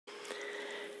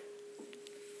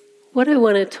What I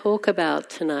want to talk about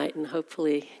tonight, and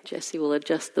hopefully Jesse will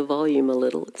adjust the volume a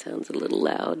little, it sounds a little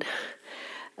loud,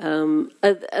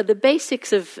 are the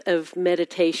basics of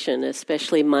meditation,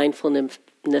 especially mindfulness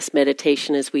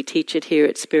meditation as we teach it here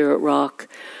at Spirit Rock,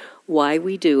 why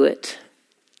we do it,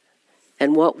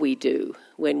 and what we do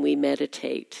when we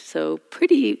meditate. So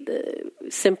pretty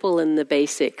simple in the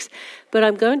basics. But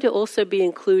I'm going to also be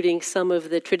including some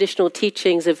of the traditional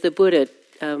teachings of the Buddha,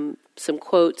 some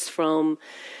quotes from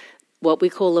what we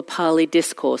call the Pali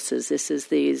Discourses. This is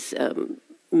these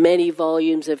many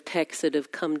volumes of texts that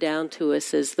have come down to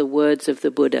us as the words of the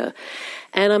Buddha.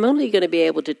 And I'm only going to be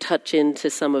able to touch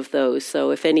into some of those. So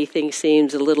if anything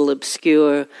seems a little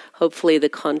obscure, hopefully the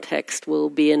context will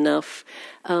be enough.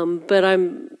 But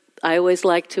I always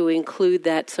like to include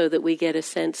that so that we get a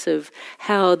sense of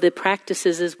how the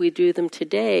practices as we do them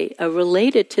today are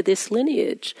related to this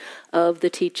lineage of the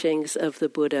teachings of the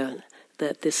Buddha,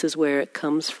 that this is where it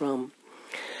comes from.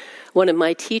 One of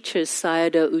my teachers,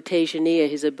 Sayadaw U Tejaniya,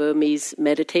 he's a Burmese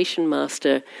meditation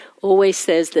master, always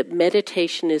says that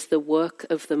meditation is the work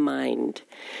of the mind.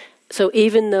 So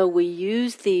even though we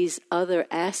use these other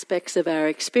aspects of our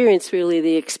experience, really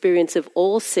the experience of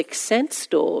all 6 sense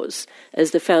doors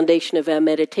as the foundation of our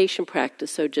meditation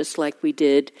practice, so just like we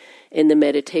did in the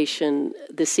meditation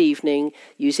this evening,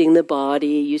 using the body,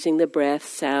 using the breath,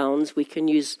 sounds, we can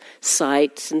use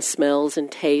sights and smells and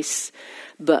tastes,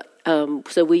 but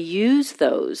so we use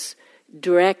those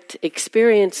direct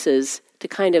experiences to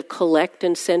kind of collect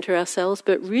and center ourselves,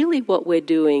 but really what we're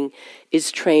doing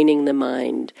is training the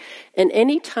mind. And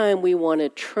anytime we want to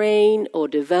train or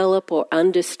develop or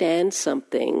understand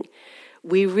something,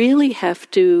 we really have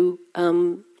to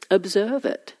observe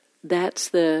it.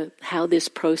 That's how this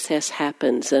process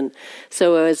happens. And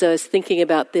so as I was thinking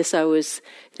about this, I was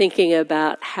thinking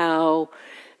about how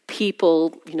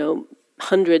people,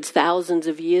 hundreds, thousands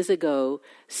of years ago,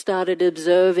 started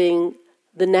observing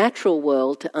the natural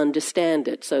world to understand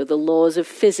it. So the laws of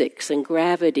physics and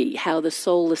gravity, how the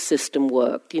solar system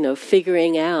worked,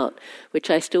 figuring out, which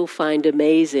I still find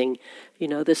amazing,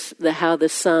 how the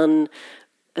sun,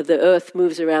 the earth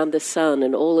moves around the sun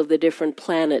and all of the different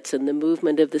planets and the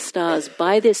movement of the stars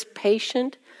by this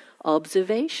patient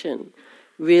observation,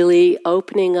 really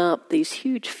opening up these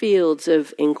huge fields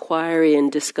of inquiry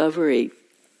and discovery.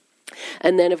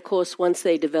 And then, of course, once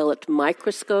they developed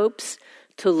microscopes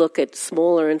to look at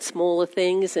smaller and smaller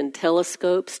things and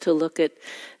telescopes to look at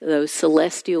those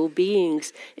celestial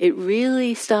beings, it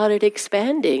really started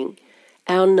expanding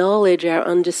our knowledge, our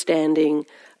understanding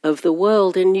of the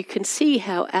world. And you can see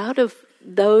how out of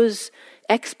those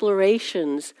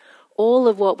explorations, all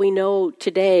of what we know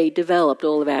today developed,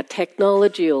 all of our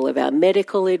technology, all of our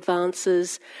medical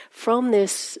advances, from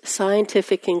this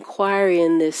scientific inquiry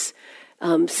and this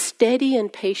steady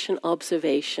and patient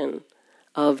observation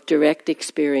of direct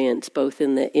experience, both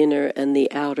in the inner and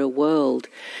the outer world.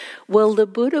 Well, the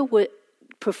Buddha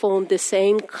performed the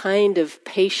same kind of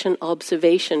patient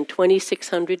observation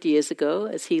 2,600 years ago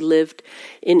as he lived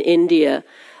in India.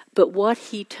 But what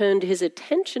he turned his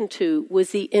attention to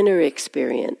was the inner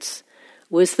experience,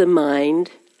 was the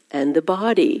mind and the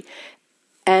body.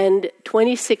 And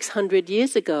 2,600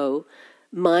 years ago,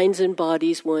 minds and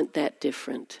bodies weren't that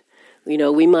different.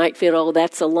 We might feel,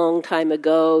 that's a long time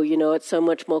ago, it's so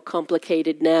much more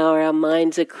complicated now, our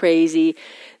minds are crazy.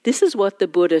 This is what the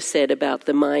Buddha said about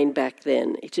the mind back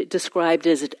then. It described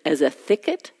it as a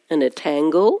thicket and a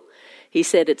tangle. He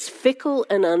said it's fickle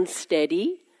and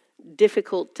unsteady,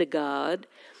 difficult to guard,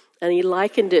 and he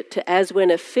likened it to as when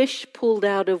a fish pulled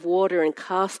out of water and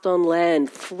cast on land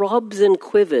throbs and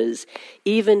quivers,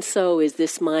 even so is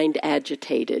this mind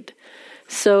agitated.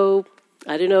 So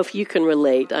I don't know if you can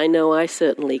relate. I know I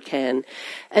certainly can.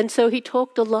 And so he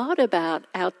talked a lot about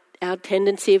our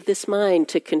tendency of this mind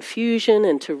to confusion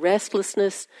and to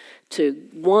restlessness, to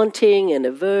wanting and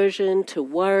aversion, to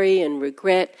worry and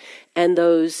regret, and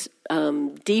those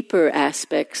deeper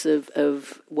aspects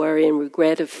of worry and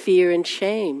regret, of fear and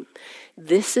shame.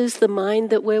 This is the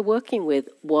mind that we're working with,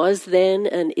 was then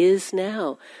and is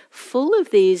now, full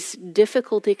of these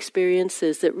difficult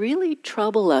experiences that really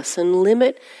trouble us and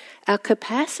limit our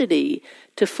capacity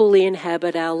to fully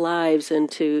inhabit our lives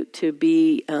and to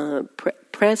be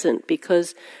present,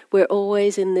 because we're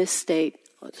always in this state,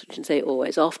 I shouldn't say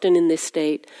always, often in this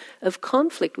state of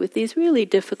conflict with these really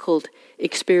difficult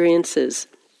experiences.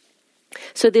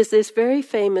 So there's this very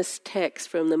famous text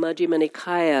from the Majjhima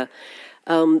Nikaya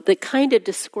that kind of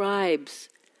describes,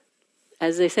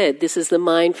 as I said, this is the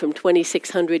mind from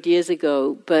 2,600 years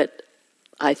ago, but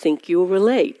I think you'll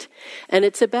relate. And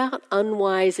it's about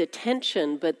unwise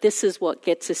attention, but this is what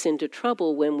gets us into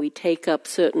trouble when we take up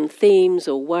certain themes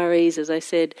or worries, as I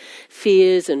said,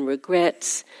 fears and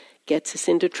regrets, gets us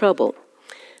into trouble.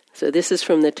 So this is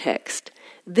from the text.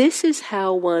 This is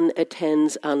how one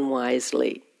attends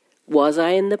unwisely. Was I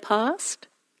in the past?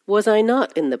 Was I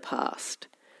not in the past?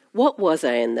 What was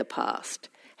I in the past?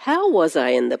 How was I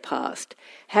in the past?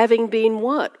 Having been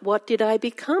what? What did I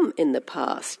become in the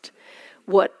past?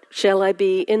 What shall I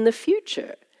be in the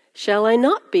future? Shall I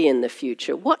not be in the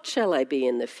future? What shall I be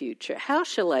in the future? How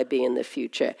shall I be in the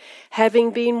future?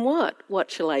 Having been what?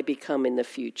 What shall I become in the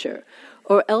future?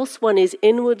 Or else one is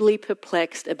inwardly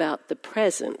perplexed about the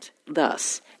present.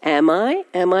 Thus, am I?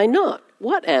 Am I not?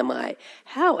 What am I?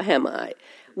 How am I?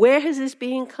 Where has this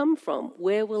being come from?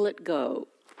 Where will it go?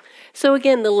 So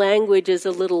again, the language is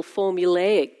a little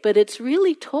formulaic, but it's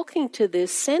really talking to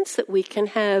this sense that we can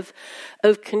have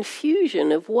of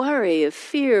confusion, of worry, of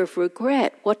fear, of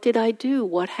regret. What did I do?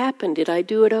 What happened? Did I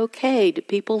do it okay? Do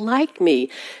people like me?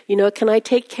 Can I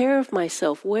take care of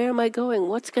myself? Where am I going?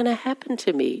 What's going to happen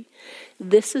to me?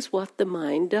 This is what the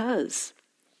mind does.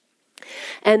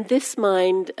 And this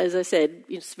mind, as I said,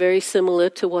 is very similar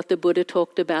to what the Buddha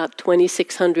talked about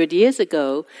 2,600 years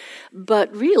ago,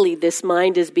 but really this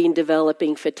mind has been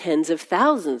developing for tens of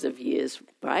thousands of years,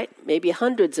 right? Maybe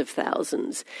hundreds of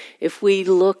thousands. If we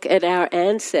look at our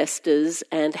ancestors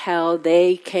and how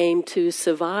they came to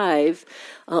survive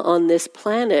on this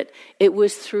planet, it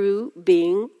was through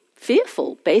being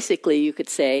fearful, basically, you could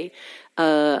say.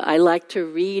 I like to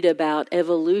read about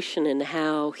evolution and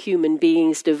how human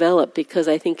beings develop because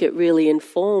I think it really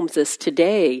informs us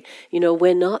today.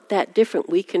 We're not that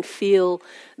different. We can feel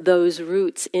those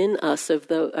roots in us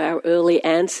of our early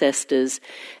ancestors.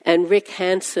 And Rick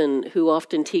Hansen, who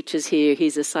often teaches here,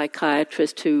 he's a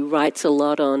psychiatrist who writes a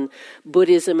lot on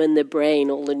Buddhism and the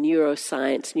brain, all the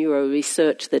neuroscience, neuro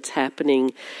research that's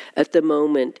happening at the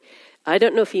moment. I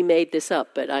don't know if he made this up,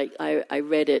 but I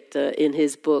read it in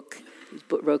his book. He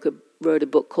wrote a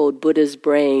book called Buddha's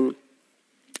Brain,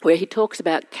 where he talks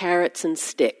about carrots and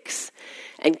sticks.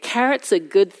 And carrots are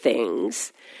good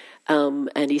things.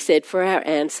 And he said for our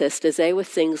ancestors, they were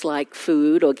things like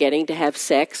food or getting to have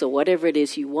sex or whatever it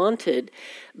is you wanted.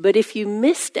 But if you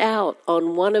missed out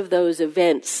on one of those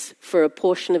events for a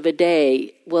portion of a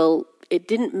day, well, it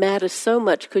didn't matter so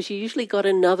much because you usually got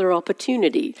another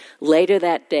opportunity later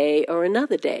that day or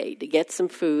another day to get some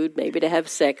food, maybe to have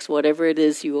sex, whatever it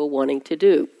is you were wanting to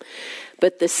do.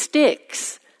 But the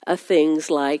sticks are things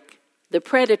like the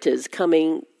predators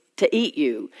coming to eat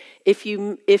you. If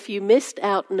you missed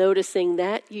out noticing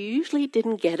that, you usually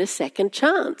didn't get a second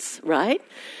chance, right?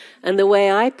 And the way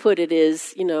I put it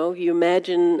is, you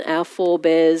imagine our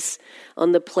forebears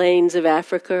on the plains of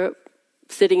Africa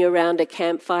sitting around a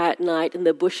campfire at night and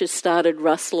the bushes started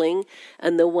rustling,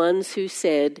 and the ones who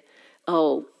said,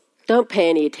 oh, don't pay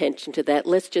any attention to that,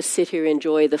 let's just sit here and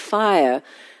enjoy the fire.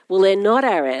 Well, they're not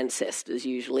our ancestors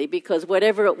usually, because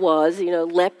whatever it was,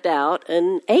 leapt out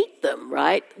and ate them,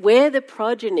 right? We're the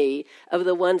progeny of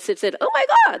the ones that said, oh my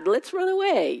God, let's run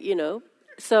away,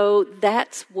 So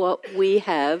that's what we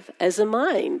have as a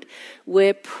mind.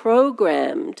 We're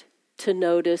programmed to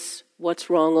notice what's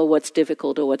wrong or what's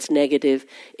difficult or what's negative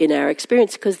in our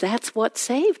experience, because that's what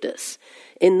saved us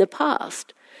in the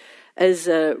past. As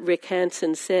Rick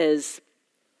Hansen says,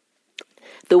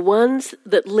 the ones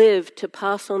that lived to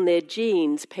pass on their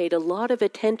genes paid a lot of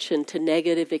attention to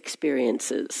negative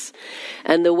experiences.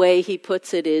 And the way he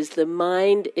puts it is the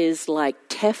mind is like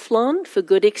Teflon for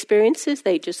good experiences.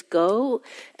 They just go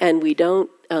and we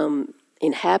don't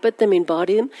inhabit them,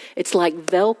 embody them. It's like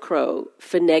Velcro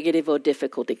for negative or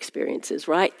difficult experiences,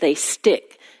 right? They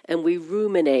stick and we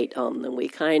ruminate on them. We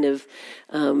kind of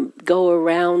go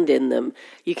around in them.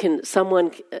 You can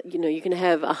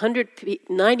have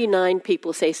 99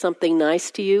 people say something nice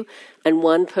to you, and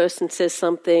one person says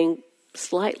something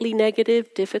slightly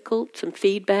negative, difficult, some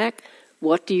feedback.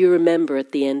 What do you remember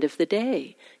at the end of the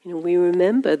day? We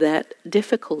remember that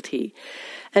difficulty.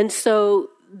 And so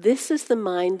this is the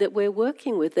mind that we're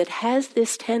working with that has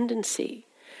this tendency.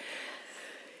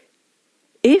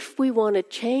 If we want to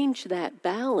change that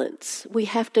balance, we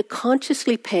have to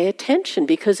consciously pay attention,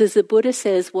 because as the Buddha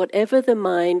says, whatever the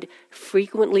mind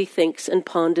frequently thinks and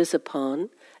ponders upon,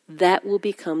 that will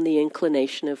become the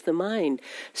inclination of the mind.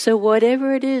 So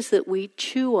whatever it is that we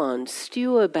chew on,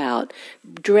 stew about,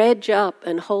 dredge up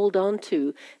and hold on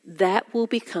to, that will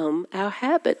become our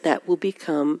habit, that will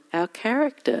become our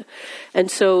character.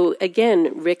 And so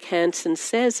again, Rick Hansen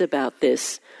says about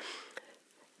this,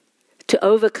 to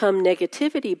overcome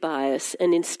negativity bias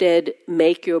and instead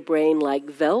make your brain like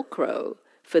Velcro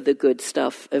for the good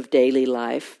stuff of daily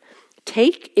life,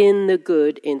 take in the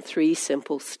good in 3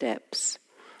 simple steps.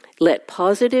 Let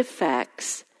positive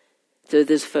facts, so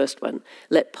this first one,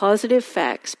 let positive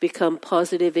facts become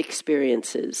positive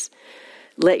experiences.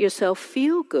 Let yourself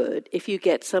feel good if you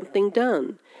get something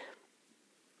done,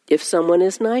 if someone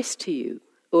is nice to you,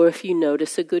 or if you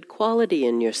notice a good quality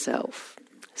in yourself.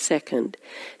 Second,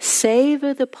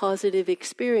 savor the positive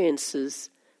experiences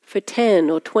for 10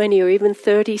 or 20 or even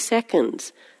 30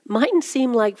 seconds. Mightn't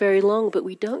seem like very long, but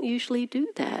we don't usually do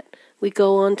that. We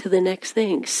go on to the next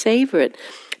thing. Savor it.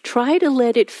 Try to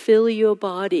let it fill your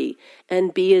body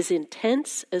and be as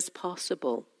intense as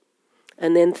possible.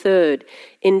 And then third,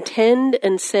 intend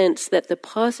and sense that the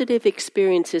positive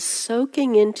experience is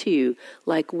soaking into you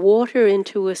like water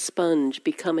into a sponge,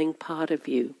 becoming part of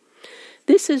you.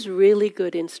 This is really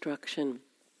good instruction.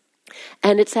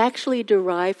 And it's actually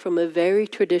derived from a very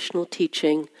traditional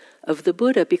teaching of the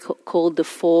Buddha called the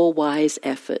 4 wise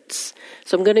efforts.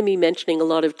 So I'm going to be mentioning a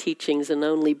lot of teachings and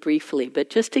only briefly, but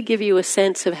just to give you a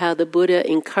sense of how the Buddha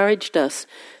encouraged us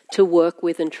to work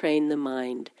with and train the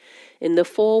mind. In the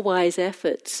 4 wise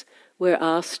efforts, we're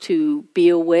asked to be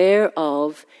aware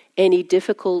of any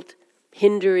difficult,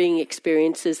 hindering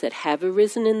experiences that have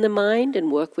arisen in the mind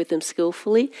and work with them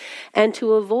skillfully, and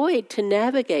to avoid, to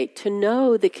navigate, to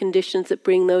know the conditions that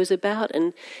bring those about,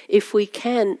 and if we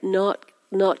can,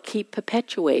 not keep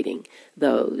perpetuating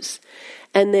those.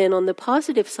 And then on the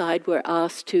positive side, we're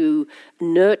asked to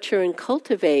nurture and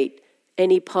cultivate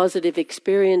any positive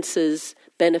experiences,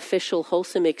 beneficial,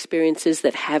 wholesome experiences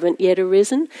that haven't yet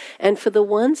arisen, and for the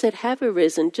ones that have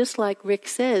arisen, just like Rick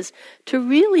says, to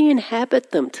really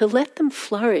inhabit them, to let them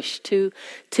flourish, to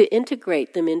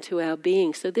integrate them into our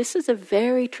being. So this is a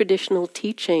very traditional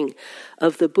teaching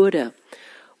of the Buddha.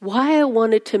 Why I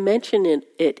wanted to mention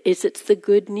it is it's the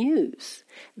good news,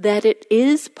 that it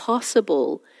is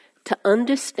possible to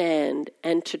understand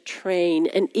and to train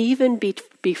and even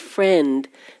befriend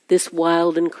this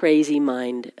wild and crazy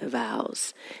mind of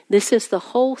ours. This is the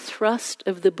whole thrust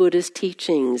of the Buddha's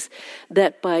teachings,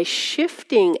 that by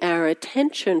shifting our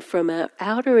attention from our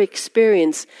outer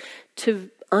experience to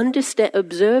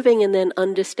observing and then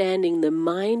understanding the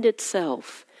mind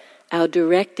itself, our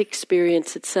direct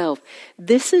experience itself,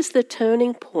 this is the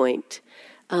turning point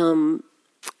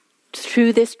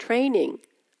through this training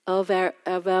of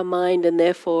our mind and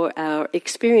therefore our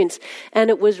experience. And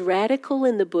it was radical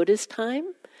in the Buddha's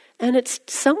time, and it's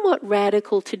somewhat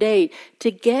radical today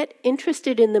to get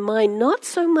interested in the mind, not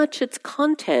so much its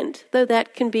content, though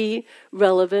that can be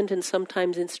relevant and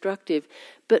sometimes instructive,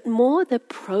 but more the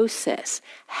process,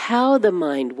 how the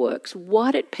mind works,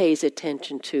 what it pays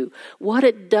attention to, what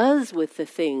it does with the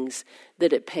things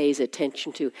that it pays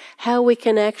attention to, how we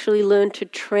can actually learn to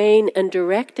train and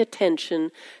direct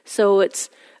attention so it's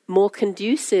more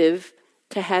conducive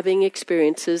to having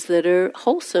experiences that are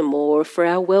wholesome or for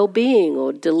our well-being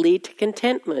or to lead to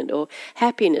contentment or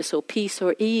happiness or peace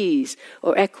or ease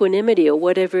or equanimity or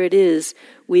whatever it is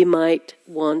we might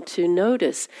want to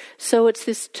notice. So it's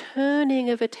this turning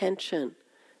of attention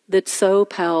that's so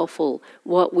powerful.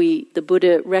 What the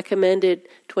Buddha recommended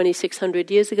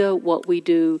 2,600 years ago, what we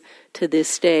do to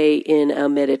this day in our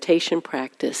meditation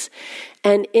practice.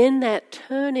 And in that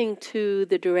turning to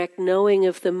the direct knowing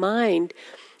of the mind,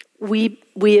 we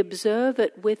observe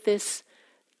it with this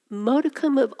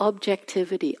modicum of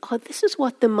objectivity. Oh, this is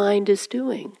what the mind is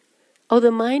doing. Oh,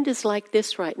 the mind is like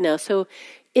this right now. So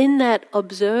in that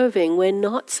observing, we're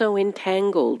not so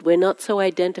entangled, we're not so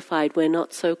identified, we're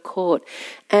not so caught.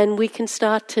 And we can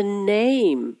start to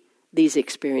name these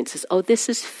experiences. Oh, this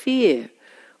is fear,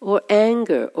 or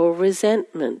anger, or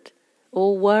resentment,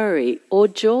 or worry, or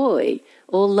joy,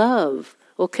 or love,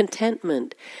 or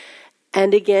contentment.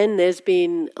 And again, there's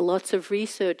been lots of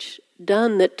research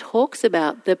done that talks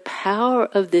about the power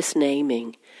of this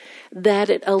naming, that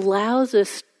it allows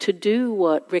us to do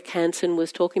what Rick Hansen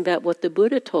was talking about, what the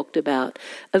Buddha talked about,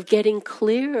 of getting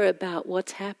clearer about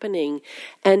what's happening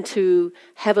and to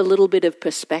have a little bit of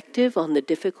perspective on the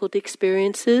difficult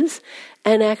experiences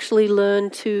and actually learn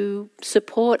to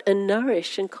support and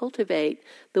nourish and cultivate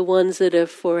the ones that are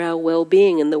for our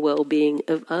well-being and the well-being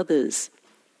of others.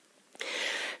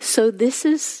 So this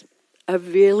is a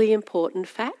really important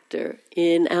factor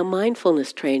in our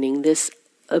mindfulness training, this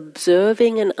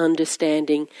observing and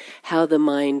understanding how the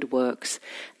mind works.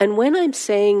 And when I'm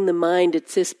saying the mind,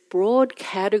 it's this broad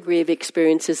category of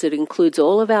experiences that includes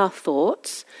all of our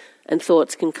thoughts, and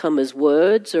thoughts can come as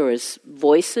words or as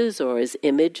voices or as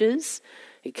images.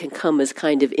 It can come as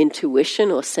kind of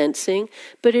intuition or sensing,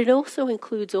 but it also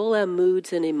includes all our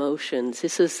moods and emotions.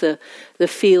 This is the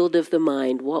field of the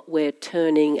mind, what we're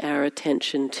turning our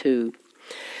attention to.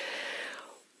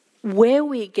 Where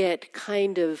we get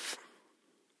kind of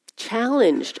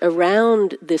challenged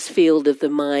around this field of the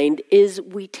mind is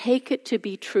we take it to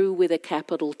be true with a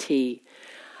capital T.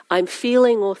 I'm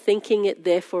feeling or thinking it,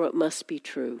 therefore it must be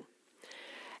true.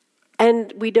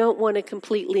 And we don't want to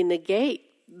completely negate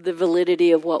the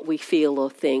validity of what we feel or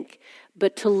think,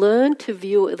 but to learn to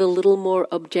view it with a little more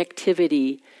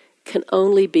objectivity can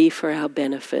only be for our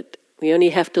benefit. We only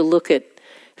have to look at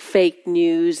fake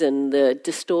news and the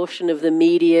distortion of the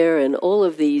media and all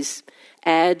of these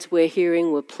ads we're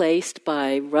hearing were placed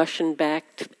by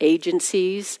Russian-backed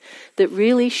agencies that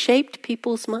really shaped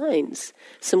people's minds.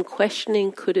 Some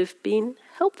questioning could have been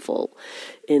helpful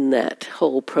in that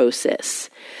whole process.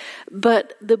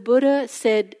 But the Buddha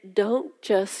said, don't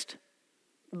just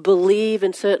believe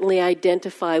and certainly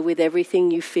identify with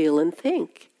everything you feel and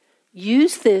think.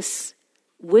 Use this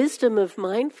wisdom of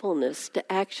mindfulness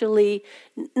to actually,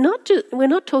 we're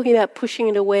not talking about pushing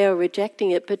it away or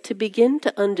rejecting it, but to begin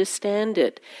to understand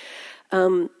it.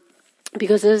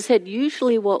 Because as I said,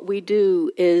 usually what we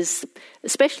do is,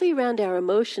 especially around our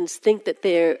emotions, think that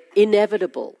they're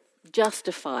inevitable,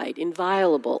 justified,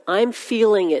 inviolable. I'm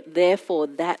feeling it, therefore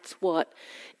that's what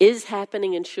is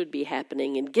happening and should be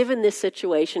happening. And given this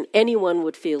situation, anyone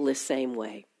would feel the same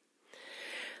way.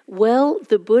 Well,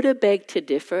 the Buddha begged to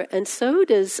differ, and so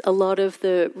does a lot of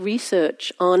the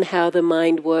research on how the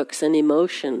mind works and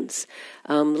emotions.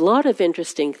 A lot of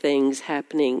interesting things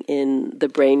happening in the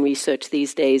brain research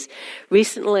these days.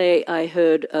 Recently, I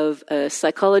heard of a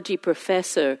psychology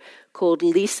professor called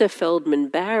Lisa Feldman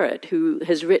Barrett, who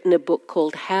has written a book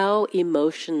called How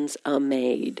Emotions Are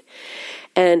Made.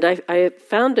 And I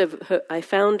found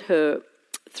her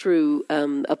through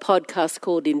a podcast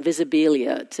called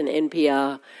Invisibilia. It's an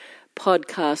NPR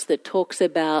podcast that talks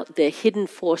about the hidden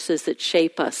forces that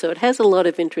shape us. So it has a lot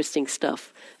of interesting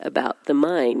stuff about the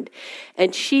mind.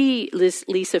 And Dr.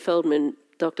 Lisa Feldman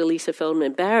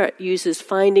Barrett uses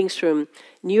findings from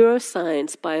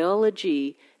neuroscience,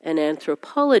 biology, and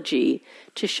anthropology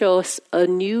to show us a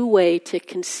new way to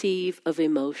conceive of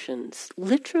emotions,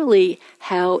 literally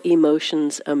how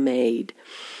emotions are made.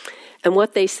 And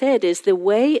what they said is the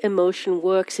way emotion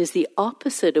works is the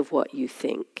opposite of what you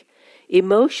think.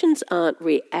 Emotions aren't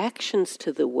reactions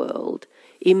to the world.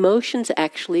 Emotions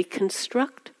actually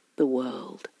construct the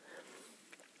world.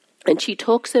 And she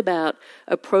talks about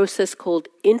a process called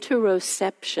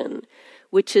interoception,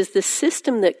 which is the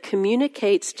system that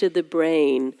communicates to the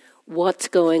brain what's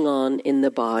going on in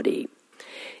the body.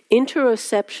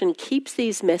 Interoception keeps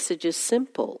these messages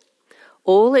simple.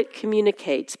 All it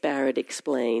communicates, Barrett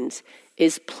explains,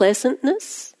 is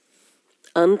pleasantness,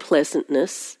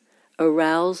 unpleasantness,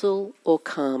 arousal, or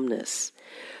calmness.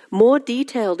 More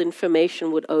detailed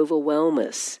information would overwhelm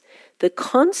us. The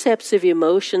concepts of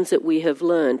emotions that we have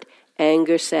learned,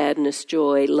 anger, sadness,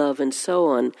 joy, love, and so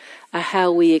on, are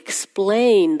how we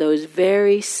explain those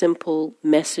very simple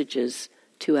messages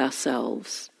to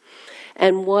ourselves.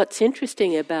 And what's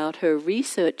interesting about her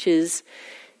research is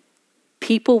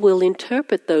people will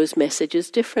interpret those messages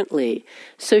differently.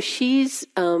 So she's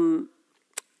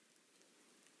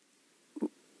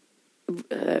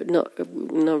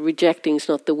rejecting is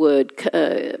not the word.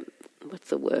 What's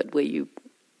the word where you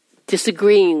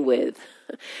disagreeing with?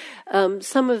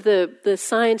 Some of the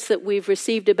science that we've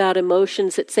received about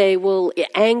emotions that say, well,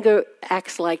 anger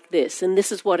acts like this, and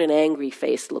this is what an angry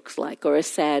face looks like, or a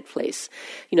sad face.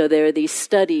 You know, there are these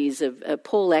studies of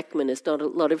Paul Ekman has done a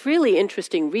lot of really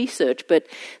interesting research, but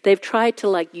they've tried to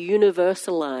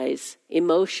universalize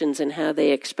emotions and how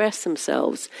they express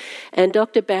themselves. And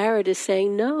Dr. Barrett is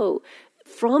saying, no,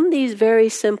 from these very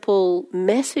simple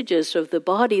messages of the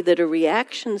body that are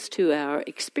reactions to our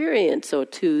experience or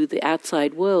to the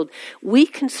outside world, we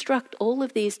construct all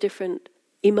of these different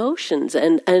emotions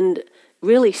and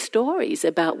really stories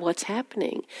about what's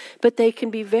happening. But they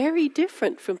can be very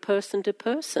different from person to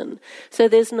person. So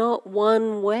there's not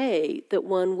one way that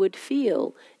one would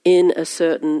feel in a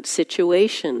certain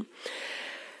situation.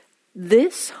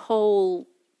 This whole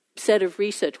set of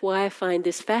research, why I find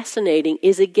this fascinating,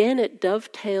 is again it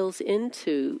dovetails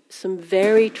into some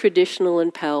very traditional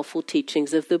and powerful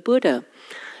teachings of the Buddha.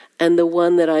 And the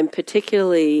one that I'm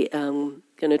particularly going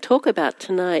to talk about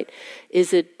tonight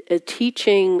is a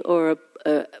teaching or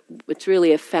it's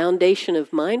really a foundation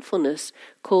of mindfulness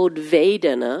called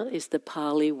Vedana, is the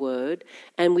Pali word,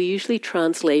 and we usually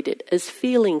translate it as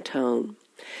feeling tone.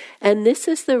 And this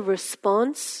is the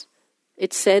response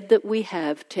it's said that we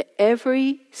have to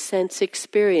every sense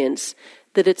experience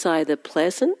that it's either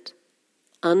pleasant,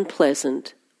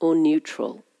 unpleasant, or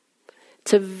neutral.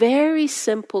 It's a very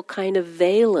simple kind of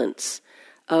valence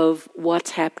of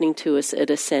what's happening to us at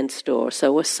a sense door.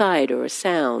 So a sight or a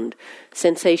sound,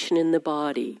 sensation in the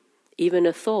body, even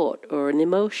a thought or an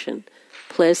emotion,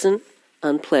 pleasant,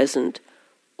 unpleasant,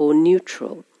 or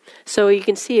neutral. So you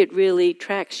can see it really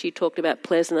tracks. She talked about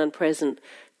pleasant, unpleasant,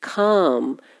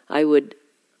 calm. I would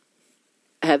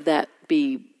have that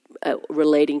be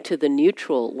relating to the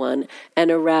neutral one,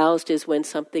 and aroused is when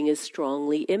something is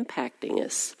strongly impacting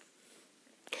us.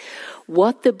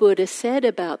 What the Buddha said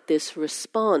about this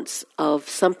response of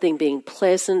something being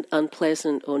pleasant,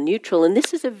 unpleasant, or neutral, and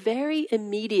this is a very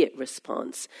immediate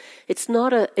response.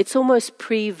 It's almost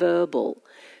pre-verbal.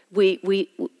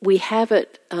 We have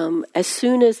it as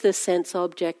soon as the sense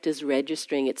object is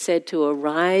registering. It's said to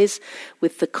arise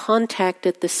with the contact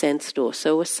at the sense door,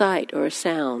 so a sight or a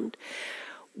sound.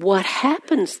 What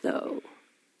happens, though,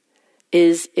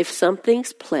 is if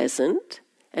something's pleasant,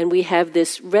 and we have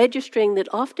this registering that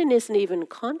often isn't even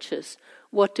conscious,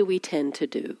 what do we tend to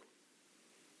do?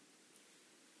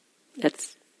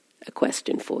 That's a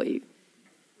question for you.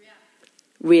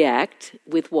 React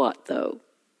with what, though?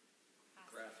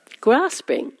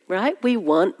 Grasping, right? We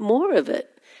want more of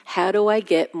it. How do I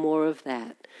get more of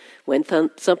that? When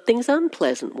something's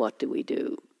unpleasant, what do? We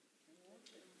don't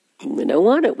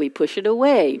want it. We push it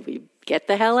away. We get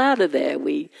the hell out of there.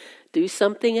 We do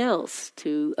something else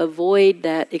to avoid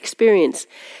that experience.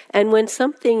 And when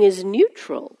something is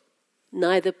neutral,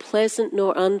 neither pleasant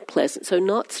nor unpleasant, so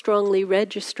not strongly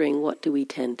registering, what do we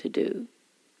tend to do?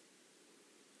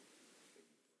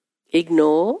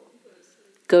 Ignore,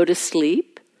 go to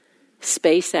sleep,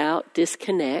 space out,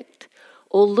 disconnect,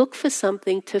 or look for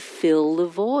something to fill the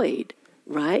void,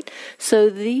 right? So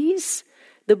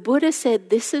the Buddha said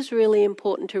this is really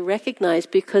important to recognize,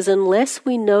 because unless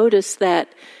we notice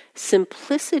that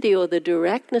simplicity or the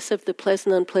directness of the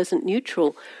pleasant, unpleasant,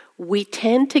 neutral, we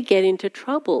tend to get into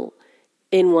trouble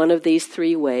in one of these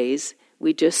three ways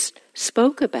we just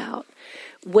spoke about.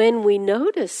 When we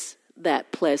notice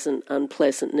that pleasant,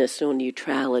 unpleasantness or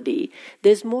neutrality,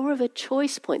 there's more of a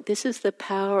choice point. This is the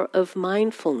power of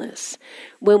mindfulness.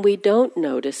 When we don't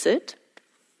notice it,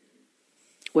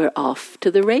 we're off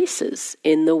to the races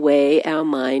in the way our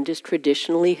mind is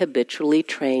traditionally, habitually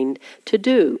trained to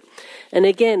do. And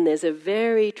again, there's a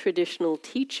very traditional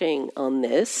teaching on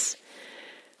this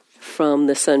from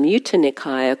the Samyutta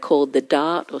Nikaya called the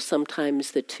dart, or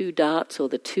sometimes the two darts or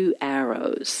the two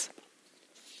arrows.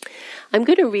 I'm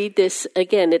going to read this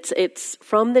again. It's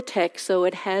from the text, so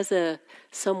it has a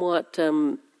somewhat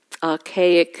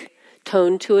archaic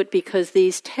tone to it, because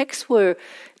these texts were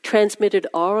transmitted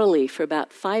orally for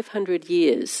about 500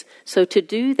 years. So to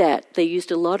do that, they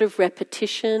used a lot of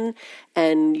repetition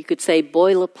and, you could say,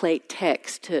 boilerplate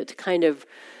text to kind of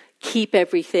keep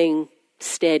everything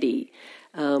steady.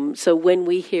 So when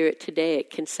we hear it today,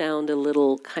 it can sound a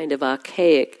little kind of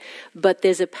archaic, but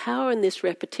there's a power in this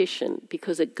repetition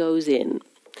because it goes in.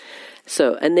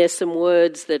 So, and there's some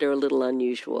words that are a little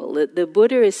unusual. The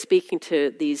Buddha is speaking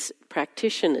to these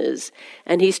practitioners,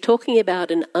 and he's talking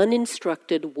about an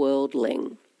uninstructed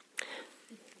worldling.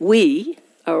 We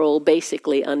are all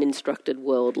basically uninstructed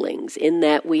worldlings in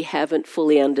that we haven't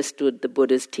fully understood the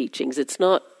Buddha's teachings. It's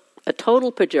not a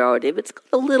total pejorative. It's got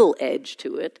a little edge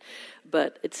to it,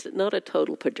 but it's not a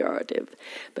total pejorative.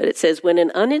 But it says, when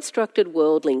an uninstructed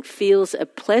worldling feels a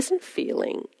pleasant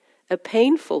feeling, a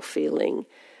painful feeling,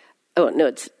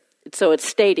 it's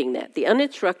stating that the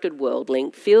uninstructed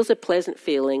worldling feels a pleasant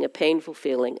feeling, a painful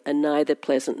feeling, and neither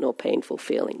pleasant nor painful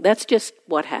feeling. That's just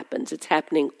what happens. It's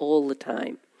happening all the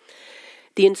time.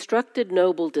 The instructed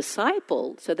noble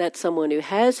disciple, so that's someone who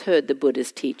has heard the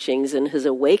Buddha's teachings and has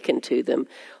awakened to them,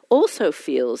 also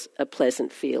feels a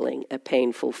pleasant feeling, a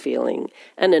painful feeling,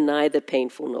 and a neither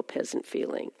painful nor pleasant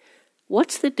feeling.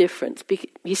 What's the difference?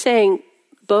 You're saying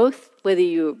both, whether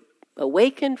you're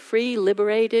awakened, free,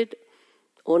 liberated,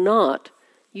 or not,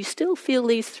 you still feel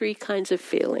these three kinds of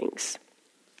feelings.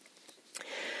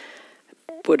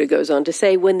 Buddha goes on to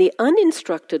say, when the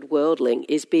uninstructed worldling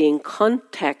is being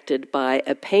contacted by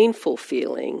a painful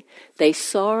feeling, they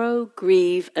sorrow,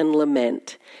 grieve, and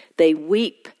lament. They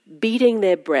weep, beating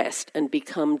their breast, and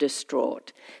become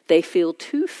distraught. They feel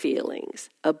two feelings,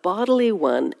 a bodily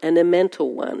one and a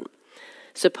mental one.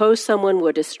 Suppose someone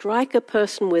were to strike a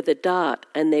person with a dart,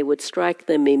 and they would strike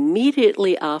them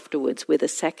immediately afterwards with a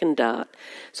second dart,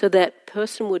 so that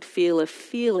person would feel a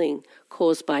feeling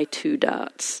caused by two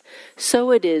darts.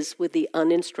 So it is with the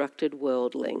uninstructed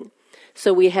worldling.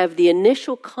 So we have the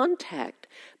initial contact,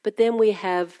 but then we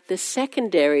have the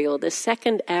secondary or the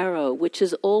second arrow, which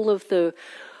is all of the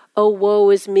oh, woe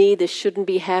is me, this shouldn't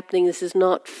be happening, this is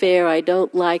not fair, I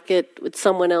don't like it, it's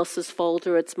someone else's fault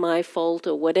or it's my fault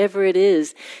or whatever it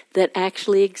is that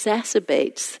actually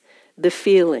exacerbates the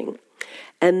feeling.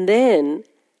 And then,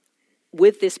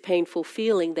 with this painful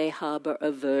feeling, they harbor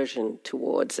aversion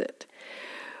towards it.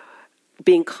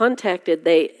 Being contacted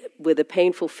with a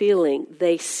painful feeling,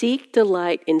 they seek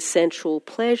delight in sensual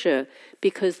pleasure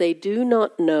because they do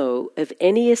not know of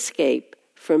any escape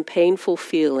from painful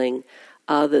feeling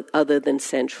other than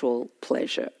sensual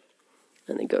pleasure.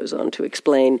 And it goes on to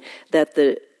explain that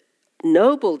the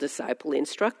noble disciple,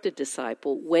 instructed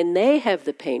disciple, when they have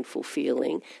the painful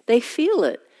feeling, they feel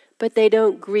it, but they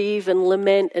don't grieve and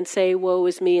lament and say, woe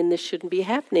is me and this shouldn't be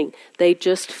happening. They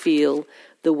just feel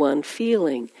the one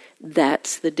feeling.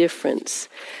 That's the difference.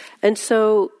 And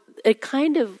so it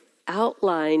kind of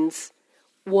outlines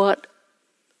what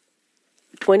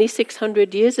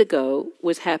 2,600 years ago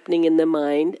was happening in the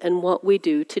mind and what we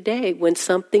do today. When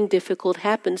something difficult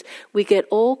happens, we get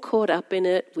all caught up in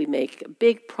it, we make a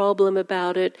big problem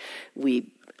about it,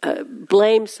 we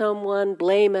blame someone,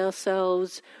 blame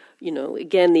ourselves,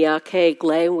 again, the archaic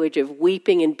language of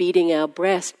weeping and beating our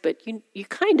breast, but you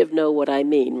kind of know what I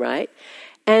mean, right?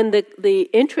 And the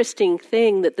interesting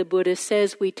thing that the Buddha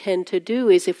says we tend to do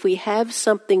is if we have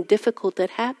something difficult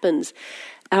that happens,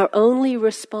 our only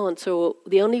response, or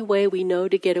the only way we know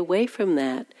to get away from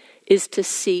that, is to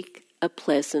seek a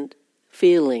pleasant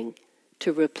feeling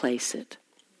to replace it.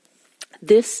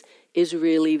 This is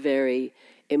really very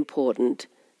important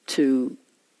to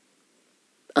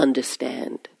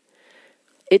understand.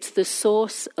 It's the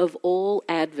source of all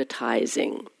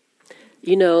advertising.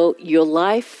 Your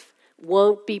life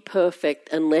won't be perfect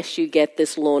unless you get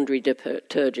this laundry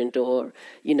detergent or,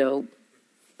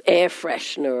 air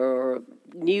freshener or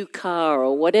new car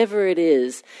or whatever it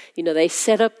is. They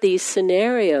set up these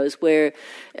scenarios where,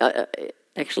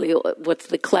 actually, what's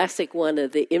the classic one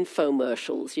of the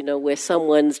infomercials, where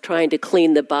someone's trying to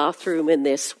clean the bathroom and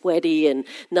they're sweaty and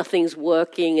nothing's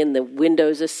working and the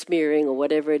windows are smearing or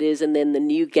whatever it is, and then the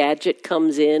new gadget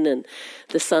comes in and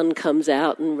the sun comes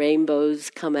out and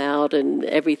rainbows come out and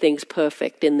everything's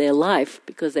perfect in their life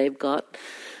because they've got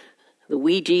the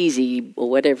Ouija or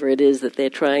whatever it is that they're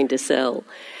trying to sell.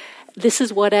 This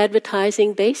is what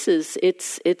advertising bases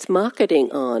its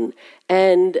marketing on.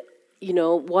 And,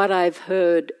 what I've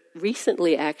heard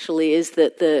recently actually is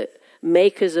that the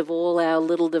makers of all our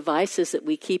little devices that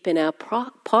we keep in our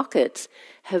pockets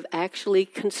have actually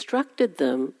constructed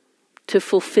them to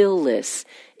fulfill this.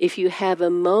 If you have a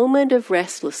moment of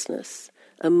restlessness,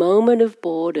 a moment of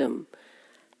boredom,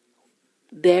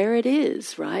 there it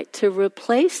is, right? To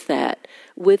replace that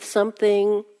with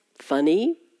something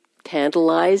funny,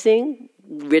 tantalizing,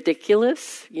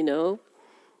 ridiculous,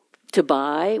 to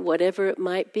buy, whatever it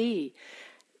might be.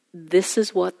 This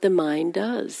is what the mind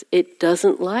does. It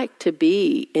doesn't like to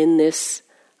be in this,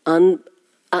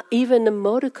 even a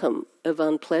modicum of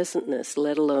unpleasantness,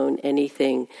 let alone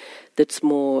anything that's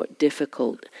more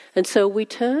difficult. And so we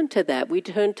turn to that. We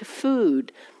turn to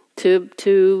food,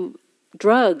 to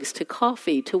drugs, to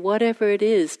coffee, to whatever it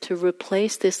is, to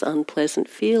replace this unpleasant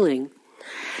feeling.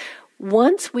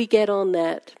 Once we get on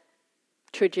that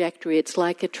trajectory, it's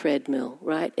like a treadmill,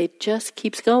 right? It just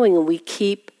keeps going and we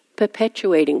keep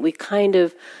perpetuating. We're kind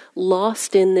of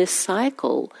lost in this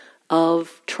cycle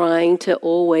of trying to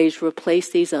always replace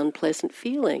these unpleasant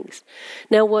feelings.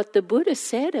 Now, what the Buddha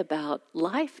said about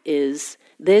life is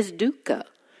there's dukkha.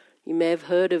 You may have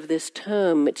heard of this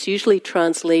term. It's usually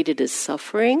translated as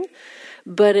suffering,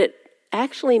 but it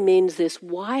actually means this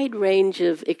wide range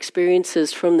of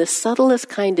experiences from the subtlest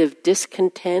kind of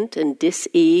discontent and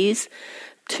dis-ease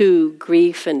to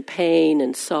grief and pain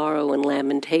and sorrow and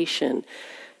lamentation.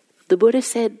 The Buddha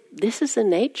said, this is the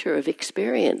nature of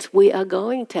experience. We are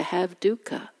going to have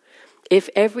dukkha. If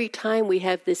every time we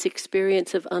have this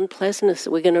experience of unpleasantness,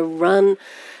 we're going to run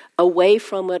away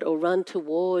from it or run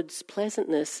towards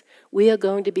pleasantness, we are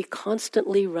going to be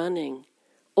constantly running,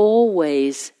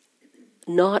 always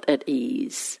not at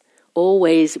ease,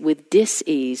 always with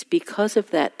dis-ease because of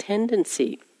that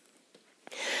tendency.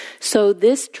 So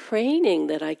this training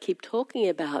that I keep talking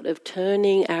about of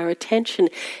turning our attention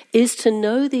is to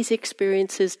know these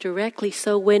experiences directly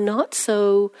so we're not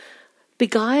so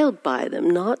beguiled by them,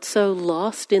 not so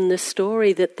lost in the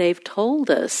story that they've told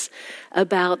us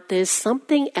about there's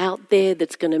something out there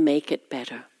that's going to make it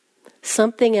better.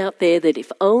 Something out there that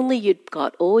if only you'd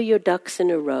got all your ducks in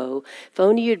a row, if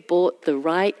only you'd bought the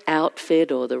right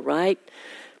outfit or the right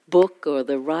book or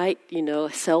the right,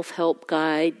 self-help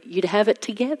guide, you'd have it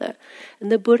together.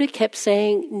 And the Buddha kept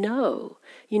saying, no,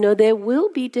 there will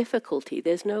be difficulty,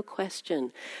 there's no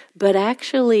question. But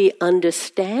actually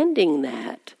understanding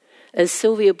that, as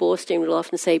Sylvia Boorstein would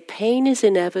often say, pain is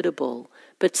inevitable,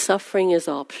 but suffering is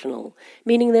optional,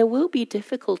 meaning there will be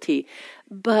difficulty.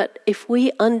 But if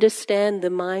we understand the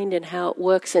mind and how it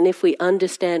works, and if we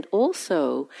understand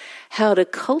also how to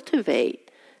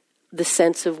cultivate the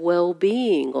sense of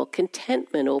well-being or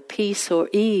contentment or peace or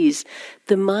ease,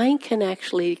 the mind can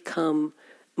actually come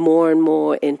more and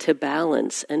more into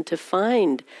balance and to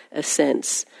find a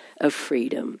sense of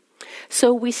freedom.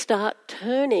 So we start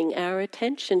turning our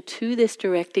attention to this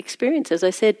direct experience, as I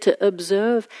said, to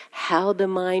observe how the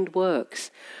mind works.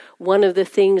 One of the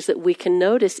things that we can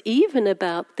notice even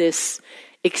about this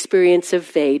experience of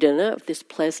Vedana, of this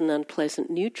pleasant, unpleasant,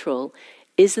 neutral,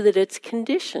 is that it's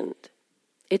conditioned.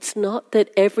 It's not that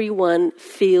everyone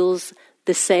feels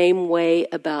the same way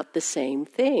about the same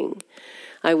thing.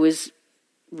 I was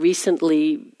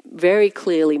recently very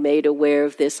clearly made aware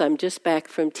of this. I'm just back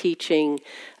from teaching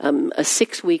a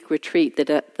 6-week retreat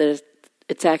that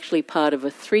it's actually part of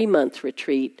a 3-month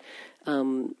retreat.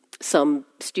 Some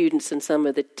students and some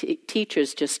of the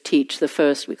teachers just teach the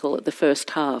first, we call it the first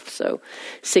half, so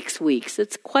 6 weeks.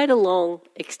 It's quite a long,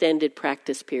 extended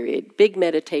practice period. Big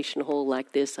meditation hall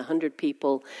like this, 100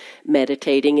 people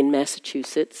meditating in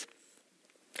Massachusetts.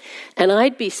 And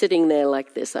I'd be sitting there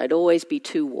like this. I'd always be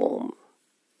too warm,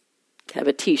 have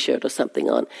a t-shirt or something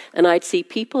on. And I'd see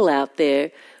people out there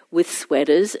with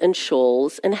sweaters and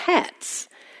shawls and hats.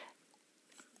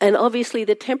 And obviously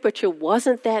the temperature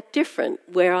wasn't that different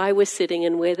where I was sitting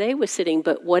and where they were sitting,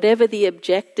 but whatever the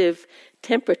objective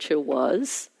temperature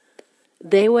was,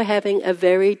 they were having a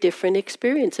very different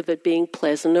experience of it being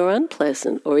pleasant or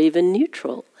unpleasant or even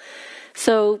neutral.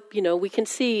 So, we can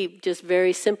see just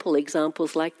very simple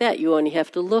examples like that. You only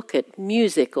have to look at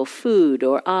music or food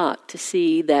or art to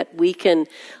see that we can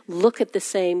look at the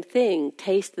same thing,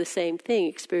 taste the same thing,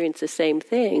 experience the same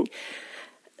thing,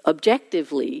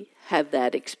 objectively have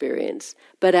that experience,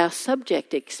 but our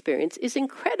subject experience is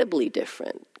incredibly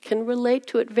different, can relate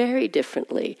to it very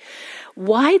differently.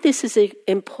 Why this is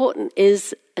important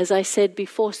is, as I said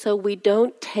before, so we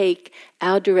don't take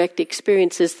our direct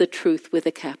experience as the truth with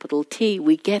a capital T.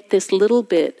 We get this little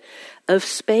bit of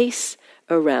space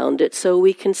around it so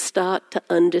we can start to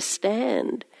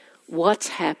understand what's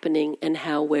happening and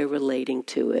how we're relating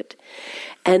to it.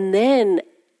 And then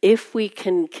if we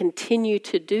can continue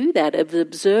to do that, of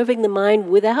observing the mind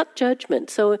without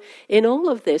judgment. So in all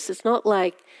of this, it's not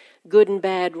like good and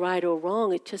bad, right or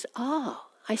wrong. It's just,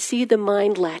 I see the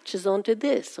mind latches onto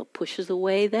this or pushes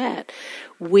away that.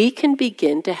 We can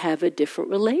begin to have a different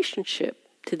relationship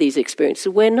to these experiences.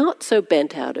 We're not so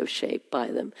bent out of shape by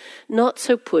them, not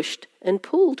so pushed and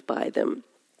pulled by them.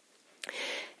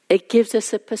 It gives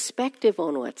us a perspective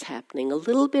on what's happening, a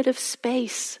little bit of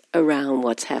space around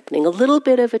what's happening, a little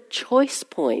bit of a choice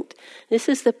point. This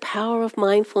is the power of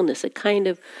mindfulness. It kind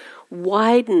of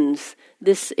widens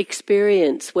this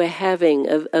experience we're having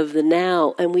of the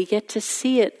now, and we get to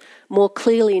see it more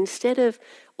clearly instead of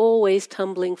always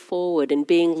tumbling forward and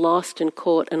being lost and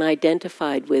caught and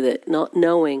identified with it, not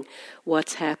knowing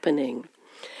what's happening.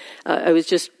 I was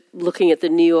just looking at the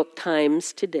New York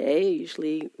Times today. I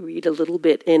usually read a little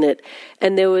bit in it.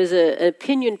 And there was an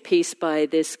opinion piece by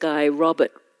this guy,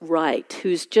 Robert Wright,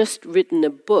 who's just written a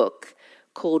book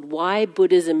called Why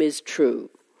Buddhism is True.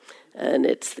 And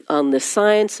it's on the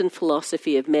science and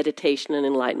philosophy of meditation and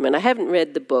enlightenment. I haven't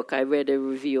read the book. I read a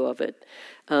review of it.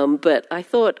 But I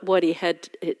thought what he had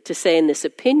to say in this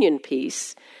opinion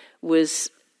piece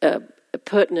was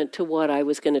pertinent to what I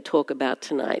was going to talk about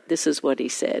tonight. This is what he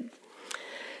said.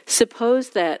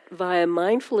 Suppose that via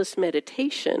mindfulness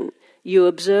meditation, you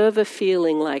observe a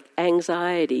feeling like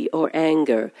anxiety or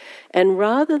anger, and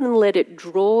rather than let it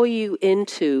draw you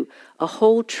into a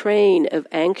whole train of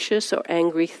anxious or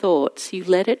angry thoughts, you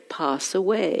let it pass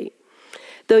away.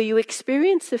 Though you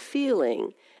experience the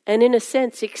feeling, and in a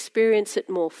sense experience it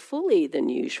more fully than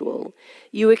usual,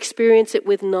 you experience it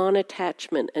with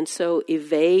non-attachment and so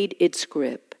evade its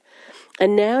grip.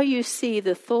 And now you see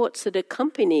the thoughts that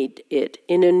accompanied it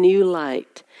in a new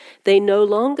light. They no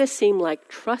longer seem like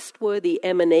trustworthy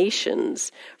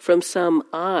emanations from some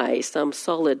I, some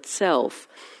solid self,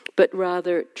 but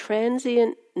rather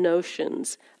transient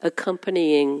notions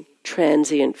accompanying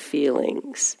transient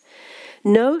feelings.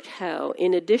 Note how,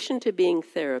 in addition to being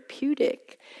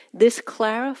therapeutic, this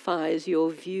clarifies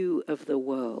your view of the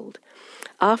world.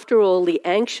 After all, the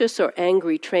anxious or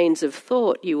angry trains of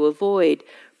thought you avoid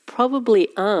probably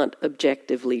aren't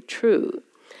objectively true.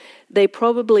 They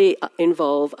probably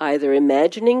involve either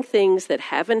imagining things that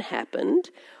haven't happened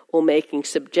or making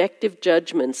subjective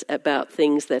judgments about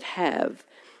things that have.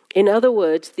 In other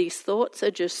words, these thoughts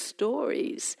are just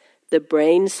stories the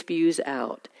brain spews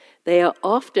out. They are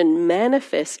often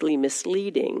manifestly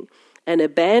misleading, and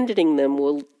abandoning them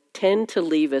will tend to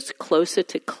leave us closer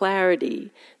to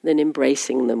clarity than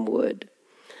embracing them would.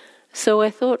 So I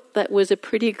thought that was a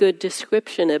pretty good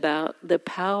description about the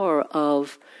power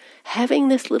of having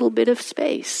this little bit of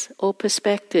space or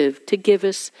perspective to give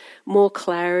us more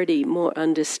clarity, more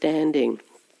understanding.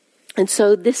 And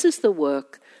so this is the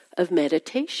work of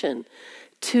meditation,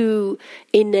 to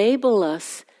enable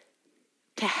us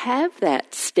to have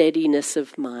that steadiness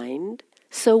of mind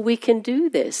so we can do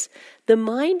this. The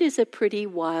mind is a pretty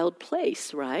wild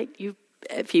place, right?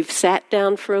 If you've sat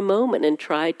down for a moment and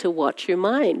tried to watch your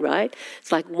mind, right?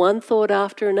 It's like one thought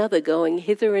after another going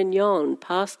hither and yon,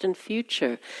 past and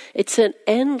future. It's an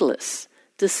endless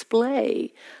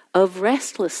display of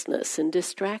restlessness and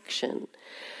distraction.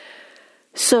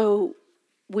 So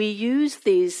we use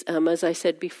these, as I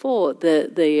said before,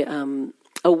 the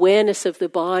awareness of the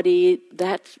body,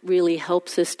 that really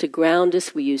helps us to ground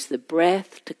us. We use the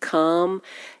breath to calm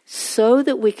so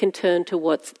that we can turn to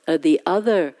what's the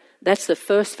other. That's the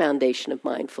first foundation of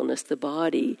mindfulness, the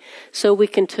body. So we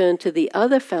can turn to the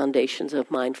other foundations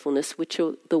of mindfulness, which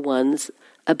are the ones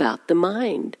about the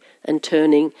mind, and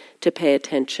turning to pay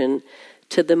attention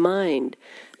to the mind.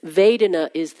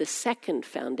 Vedana is the second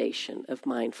foundation of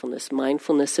mindfulness,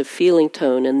 mindfulness of feeling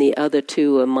tone, and the other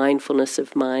two are mindfulness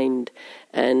of mind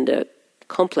and a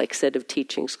complex set of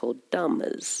teachings called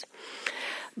dhammas.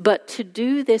 But to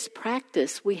do this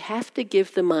practice, we have to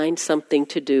give the mind something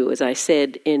to do, as I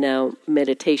said in our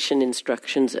meditation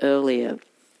instructions earlier.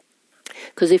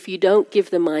 Because if you don't give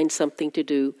the mind something to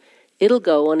do, it'll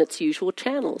go on its usual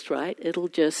channels, right? It'll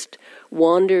just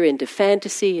wander into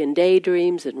fantasy and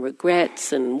daydreams and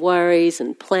regrets and worries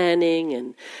and planning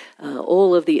and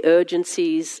all of the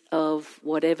urgencies of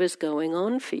whatever's going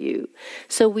on for you.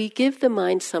 So we give the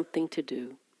mind something to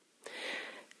do.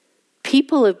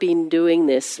 People have been doing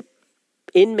this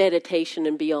in meditation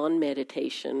and beyond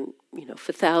meditation,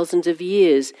 for thousands of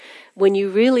years. When you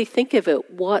really think of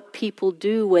it, what people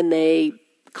do when they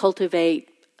cultivate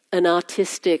an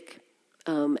artistic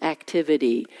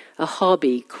activity, a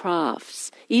hobby,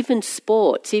 crafts, even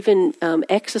sports, even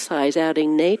exercise out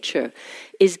in nature,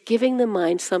 is giving the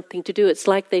mind something to do. It's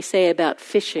like they say about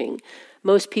fishing.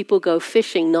 Most people go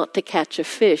fishing not to catch a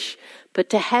fish, but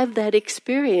to have that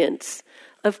experience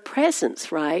of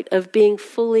presence, right? Of being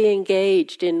fully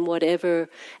engaged in whatever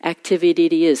activity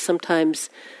it is.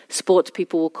 Sometimes sports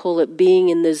people will call it being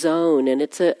in the zone, and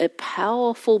it's a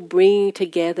powerful bringing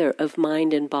together of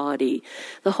mind and body.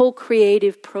 The whole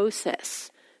creative process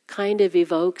kind of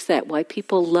evokes that, why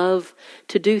people love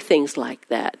to do things like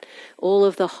that. All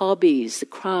of the hobbies, the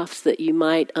crafts that you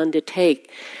might undertake.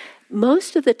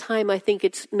 Most of the time, I think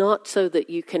it's not so that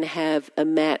you can have a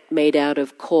mat made out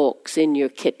of corks in your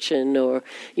kitchen, or,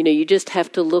 you just have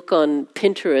to look on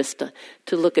Pinterest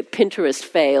to look at Pinterest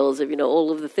fails of, all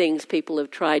of the things people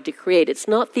have tried to create. It's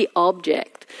not the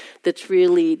object that's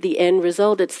really the end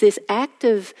result. It's this act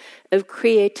of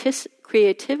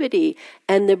creativity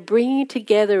and the bringing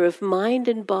together of mind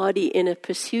and body in a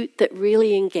pursuit that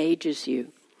really engages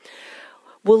you.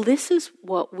 Well, this is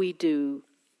what we do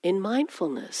in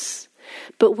mindfulness.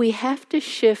 But we have to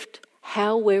shift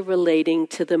how we're relating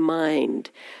to the mind.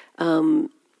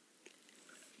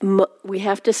 We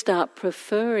have to start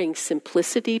preferring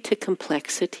simplicity to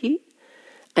complexity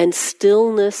and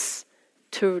stillness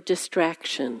to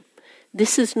distraction.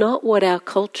 This is not what our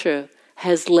culture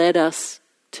has led us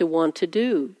to want to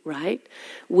do, right?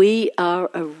 We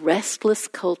are a restless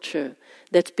culture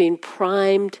that's been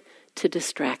primed to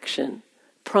distraction,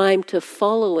 primed to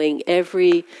following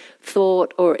every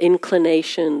thought or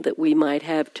inclination that we might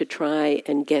have to try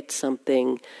and get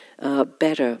something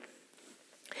better.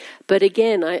 But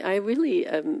again, I really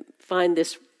find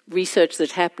this research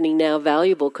that's happening now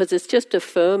valuable because it's just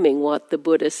affirming what the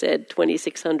Buddha said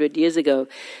 2,600 years ago.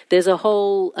 There's a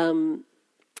whole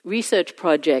research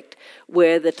project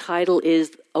where the title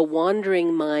is "A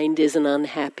Wandering Mind is an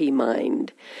Unhappy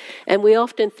Mind." And we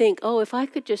often think, if I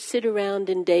could just sit around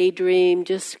and daydream,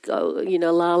 just go,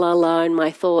 la la la in my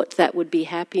thoughts, that would be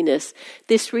happiness.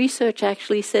 This research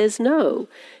actually says no.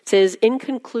 It says, in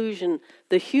conclusion,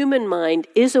 the human mind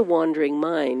is a wandering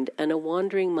mind, and a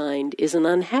wandering mind is an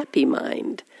unhappy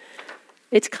mind.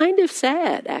 It's kind of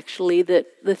sad, actually, that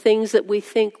the things that we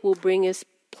think will bring us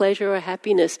pleasure or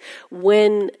happiness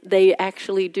when they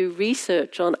actually do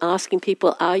research on asking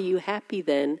people, are you happy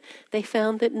then? They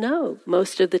found that no,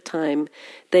 most of the time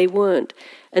they weren't.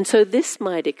 And so this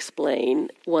might explain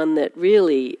one that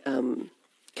really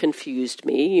confused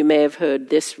me. You may have heard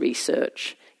this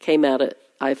research. Came out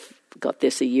I've got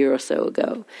this a year or so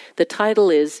ago. The title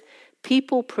is,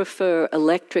 People Prefer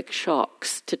Electric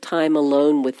Shocks to Time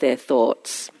Alone with Their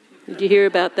Thoughts. Did you hear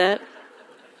about that?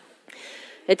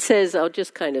 It says, I'll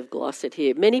just kind of gloss it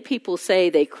here. Many people say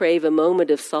they crave a moment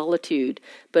of solitude,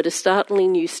 but a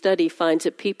startling new study finds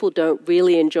that people don't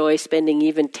really enjoy spending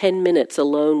even 10 minutes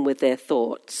alone with their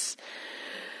thoughts.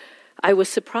 I was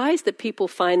surprised that people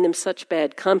find them such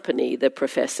bad company, the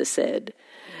professor said.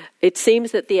 It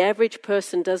seems that the average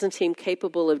person doesn't seem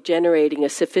capable of generating a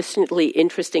sufficiently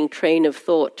interesting train of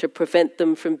thought to prevent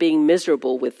them from being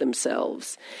miserable with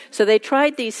themselves. So they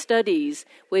tried these studies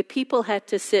where people had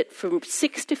to sit from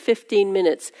 6 to 15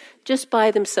 minutes just by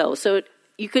themselves. So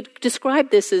you could describe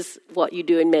this as what you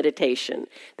do in meditation.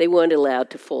 They weren't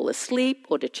allowed to fall asleep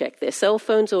or to check their cell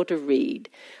phones or to read.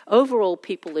 Overall,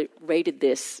 people rated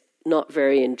this not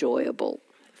very enjoyable.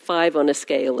 5 on a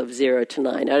scale of 0 to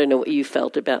 9. I don't know what you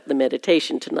felt about the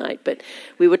meditation tonight, but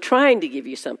we were trying to give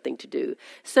you something to do.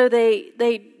 So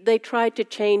they tried to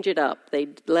change it up. They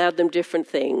allowed them different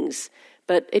things,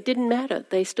 but it didn't matter.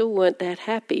 They still weren't that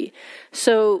happy.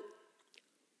 So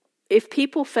if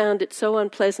people found it so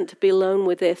unpleasant to be alone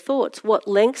with their thoughts, what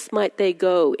lengths might they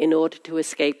go in order to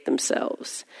escape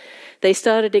themselves? They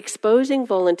started exposing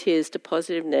volunteers to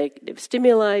positive and negative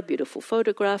stimuli, beautiful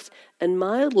photographs, and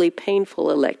mildly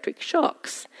painful electric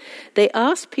shocks. They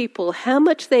asked people how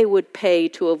much they would pay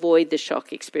to avoid the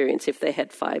shock experience if they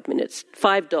had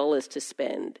 $5 to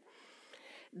spend.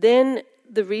 Then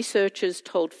the researchers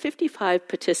told 55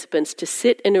 participants to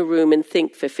sit in a room and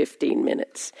think for 15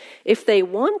 minutes. If they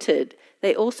wanted,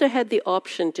 they also had the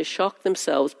option to shock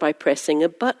themselves by pressing a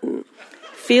button,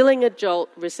 feeling a jolt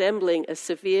resembling a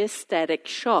severe static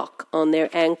shock on their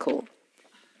ankle.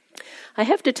 I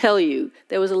have to tell you,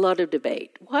 there was a lot of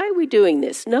debate. Why are we doing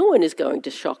this? No one is going to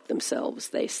shock themselves,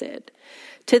 they said.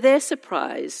 To their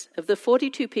surprise, of the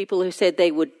 42 people who said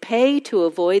they would pay to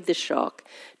avoid the shock,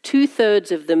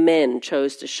 2/3 of the men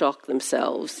chose to shock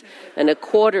themselves, and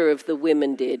 1/4 of the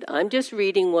women did. I'm just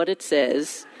reading what it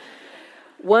says.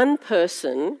 One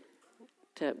person,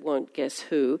 that won't guess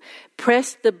who,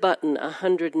 pressed the button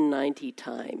 190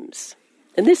 times.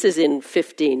 And this is in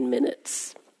 15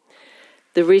 minutes.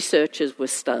 The researchers were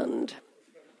stunned.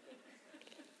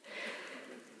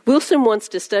 Wilson wants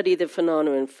to study the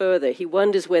phenomenon further. He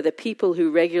wonders whether people who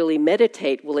regularly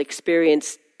meditate will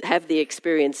have the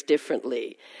experience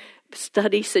differently.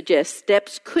 Study suggests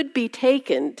steps could be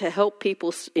taken to help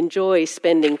people enjoy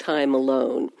spending time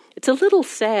alone. It's a little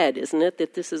sad, isn't it,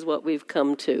 that this is what we've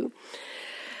come to.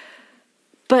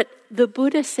 But the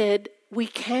Buddha said we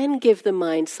can give the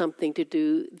mind something to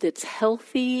do that's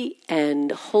healthy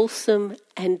and wholesome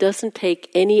and doesn't take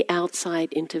any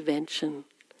outside intervention.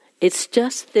 It's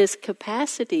just this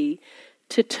capacity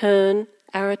to turn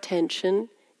our attention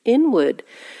inward.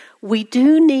 We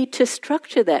do need to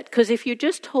structure that, because if you're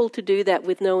just told to do that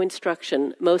with no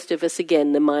instruction, most of us,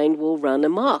 again, the mind will run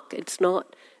amok. It's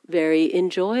not very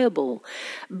enjoyable.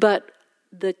 But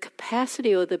the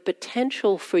capacity or the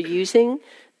potential for using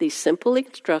these simple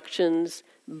instructions,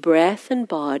 breath and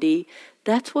body,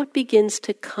 that's what begins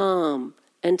to calm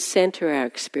and center our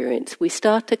experience. We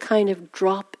start to kind of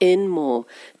drop in more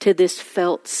to this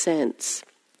felt sense.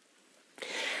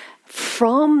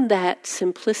 From that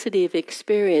simplicity of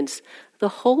experience, the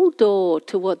whole door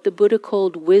to what the Buddha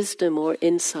called wisdom or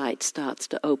insight starts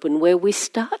to open, where we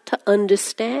start to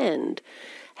understand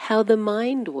how the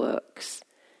mind works,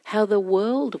 how the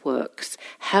world works,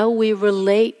 how we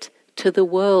relate to the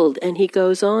world. And he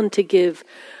goes on to give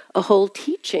a whole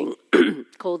teaching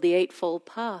called the Eightfold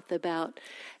Path about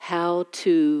how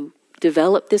to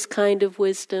develop this kind of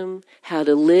wisdom, how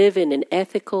to live in an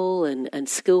ethical and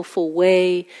skillful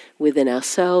way within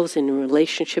ourselves in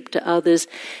relationship to others,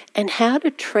 and how to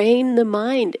train the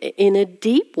mind in a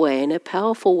deep way, in a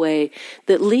powerful way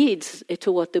that leads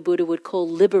to what the Buddha would call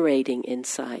liberating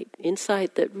insight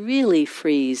that really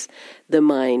frees the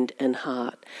mind and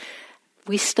heart.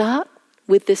 We start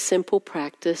with this simple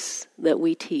practice that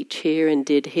we teach here and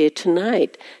did here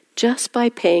tonight, just by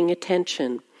paying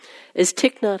attention. As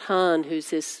Thich Nhat Hanh,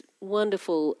 who's this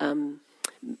wonderful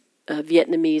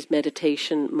Vietnamese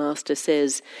meditation master,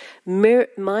 says,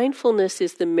 mindfulness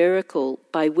is the miracle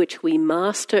by which we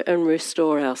master and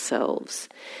restore ourselves.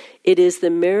 It is the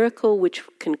miracle which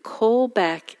can call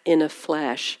back in a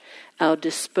flash our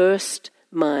dispersed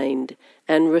mind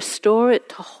and restore it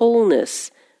to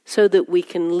wholeness so that we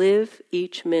can live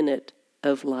each minute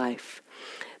of life.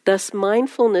 Thus,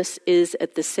 mindfulness is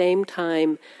at the same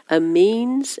time a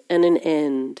means and an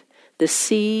end, the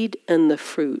seed and the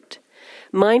fruit.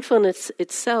 Mindfulness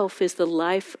itself is the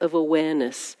life of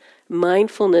awareness.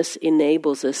 Mindfulness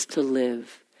enables us to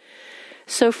live.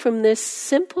 So from this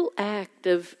simple act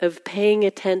of paying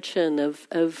attention,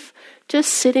 of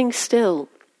just sitting still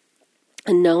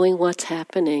and knowing what's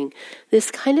happening, this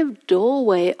kind of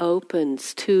doorway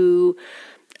opens to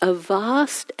a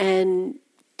vast and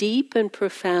deep and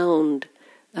profound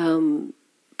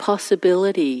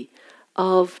possibility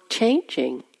of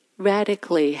changing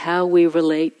radically how we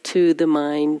relate to the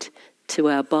mind, to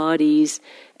our bodies,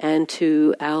 and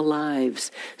to our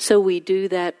lives. So we do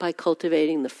that by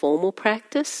cultivating the formal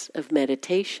practice of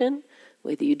meditation,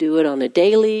 whether you do it on a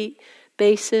daily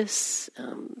basis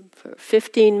for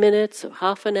 15 minutes or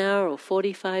half an hour or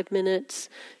 45 minutes.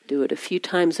 Do it a few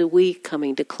times a week,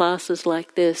 coming to classes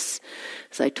like this.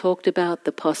 As I talked about,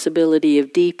 the possibility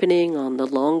of deepening on the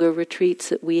longer retreats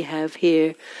that we have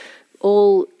here,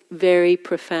 all very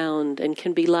profound and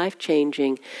can be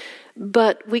life-changing.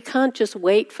 But we can't just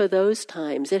wait for those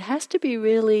times. It has to be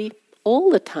really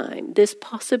all the time. This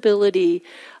possibility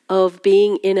of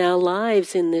being in our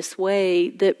lives in this way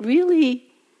that really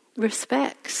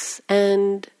respects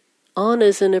and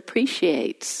honors and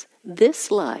appreciates this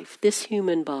life, this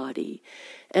human body,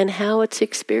 and how it's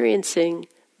experiencing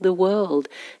the world,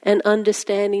 and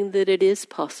understanding that it is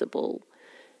possible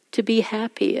to be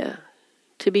happier,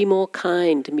 to be more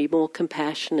kind, to be more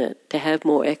compassionate, to have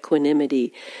more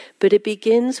equanimity. But it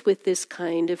begins with this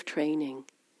kind of training.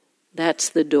 That's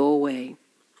the doorway.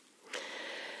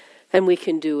 And we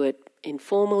can do it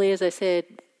informally, as I said,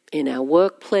 in our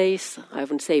workplace. I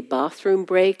often say bathroom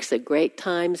breaks are great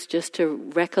times just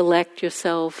to recollect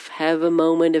yourself, have a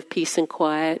moment of peace and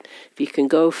quiet. If you can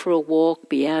go for a walk,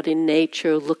 be out in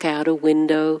nature, look out a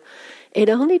window. It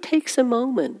only takes a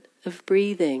moment of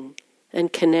breathing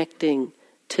and connecting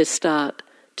to start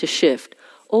to shift.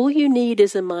 All you need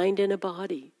is a mind and a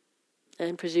body.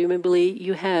 And presumably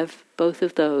you have both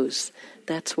of those.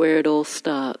 That's where it all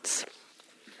starts.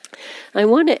 I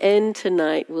want to end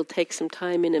tonight, we'll take some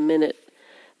time in a minute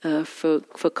for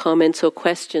comments or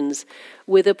questions,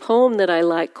 with a poem that I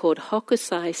like called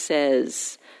Hokusai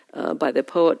Says, by the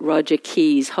poet Roger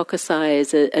Keyes. Hokusai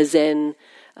is a Zen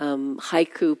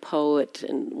haiku poet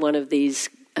and one of these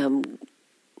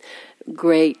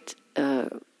great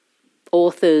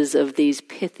authors of these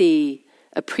pithy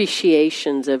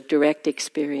appreciations of direct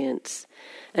experience.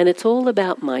 And it's all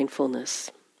about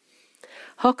mindfulness.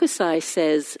 Hokusai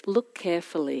says, look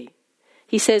carefully.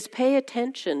 He says, pay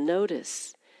attention,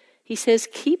 notice. He says,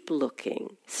 keep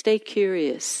looking, stay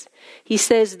curious. He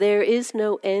says, there is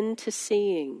no end to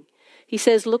seeing. He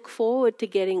says, look forward to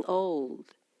getting old.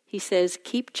 He says,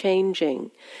 keep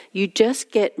changing. You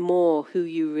just get more who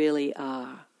you really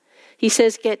are. He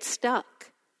says, get stuck,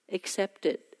 accept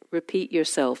it, repeat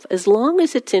yourself, as long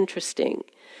as it's interesting.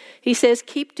 He says,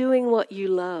 keep doing what you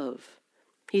love.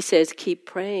 He says, keep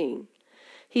praying.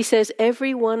 He says,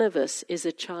 every one of us is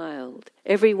a child.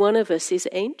 Every one of us is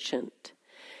ancient.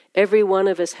 Every one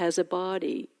of us has a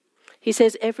body. He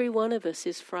says, every one of us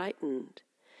is frightened.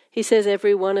 He says,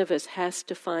 every one of us has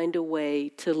to find a way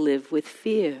to live with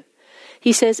fear.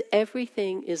 He says,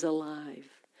 everything is alive.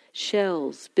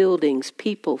 Shells, buildings,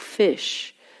 people,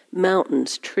 fish,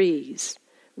 mountains, trees.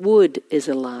 Wood is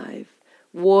alive.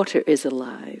 Water is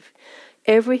alive.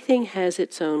 Everything has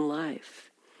its own life.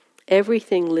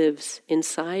 Everything lives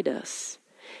inside us.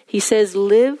 He says,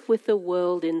 live with the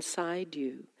world inside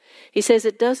you. He says,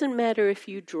 it doesn't matter if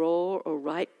you draw or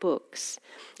write books.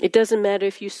 It doesn't matter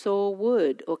if you saw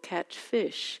wood or catch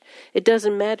fish. It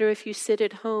doesn't matter if you sit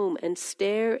at home and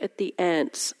stare at the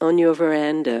ants on your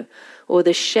veranda or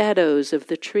the shadows of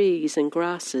the trees and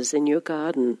grasses in your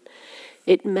garden.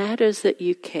 It matters that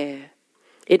you care.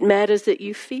 It matters that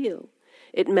you feel.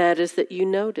 It matters that you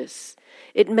notice.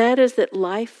 It matters that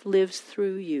life lives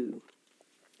through you.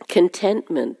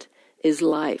 Contentment is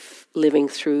life living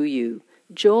through you.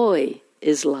 Joy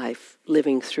is life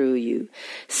living through you.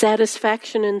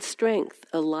 Satisfaction and strength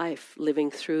are life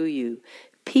living through you.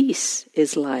 Peace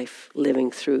is life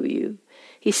living through you.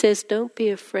 He says, don't be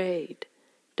afraid.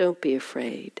 Don't be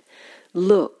afraid.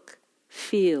 Look,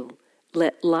 feel,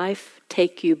 let life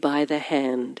take you by the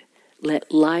hand.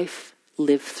 Let life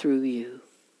live through you.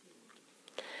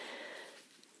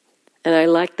 And I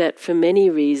like that for many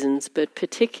reasons, but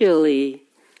particularly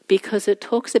because it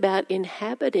talks about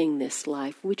inhabiting this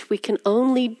life, which we can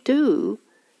only do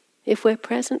if we're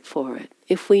present for it,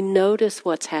 if we notice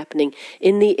what's happening.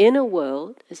 In the inner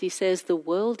world, as he says, the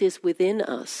world is within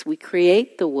us. We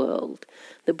create the world.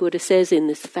 The Buddha says in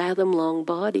this fathom-long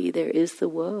body there is the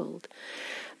world.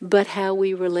 But how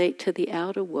we relate to the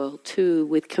outer world too,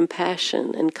 with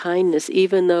compassion and kindness,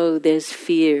 even though there's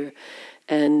fear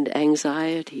and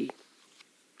anxiety.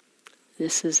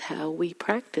 This is how we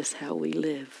practice, how we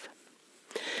live.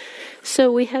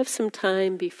 So we have some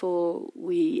time before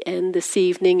we end this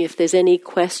evening. If there's any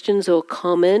questions or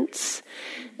comments,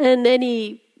 and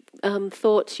any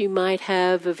thoughts you might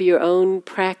have of your own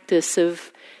practice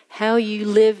of how you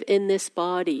live in this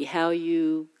body, how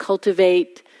you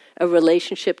cultivate a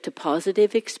relationship to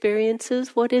positive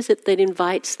experiences. What is it that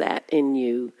invites that in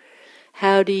you?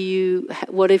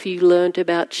 What have you learned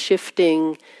about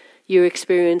shifting your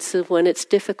experiences when it's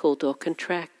difficult or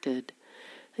contracted?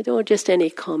 Or just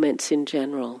any comments in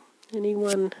general.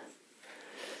 Anyone?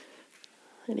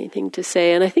 Anything to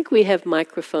say? And I think we have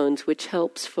microphones, which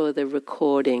helps for the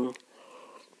recording.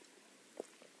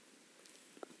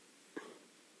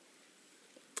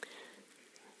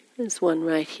 There's one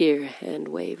right here, hand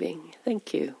waving.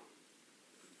 Thank you.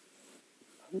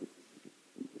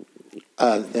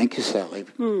 Thank you, Sally,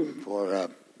 for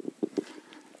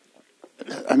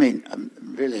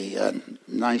really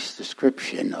nice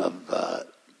description of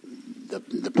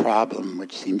the problem,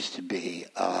 which seems to be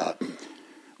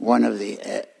one of the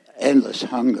endless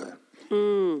hunger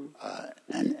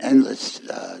and endless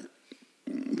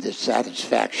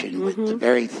dissatisfaction with the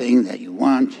very thing that you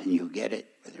want, and you get it,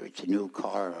 whether it's a new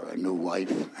car or a new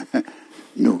wife,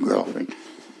 new girlfriend,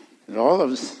 and all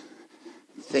those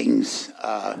things.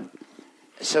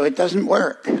 So it doesn't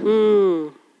work.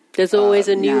 There's always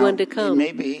a new one to come.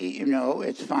 Maybe,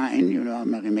 it's fine.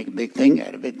 I'm not going to make a big thing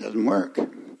out of it. It doesn't work.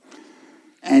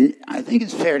 And I think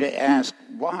it's fair to ask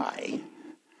why.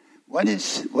 What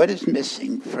is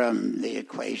missing from the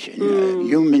equation?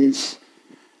 Humans,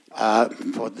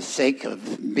 for the sake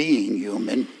of being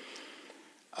human,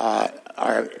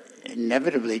 are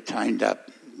inevitably tied up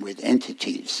with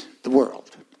entities, the world.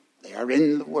 They are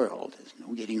in the world. There's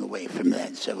no getting away from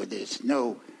that. So there's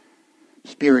no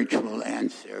spiritual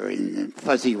answer in the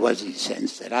fuzzy-wuzzy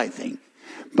sense that I think.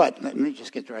 But let me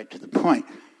just get right to the point.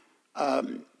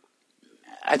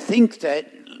 I think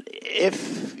that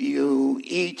if you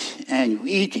eat and you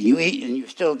eat and you eat and you're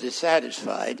still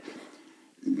dissatisfied,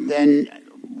 then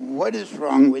what is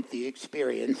wrong with the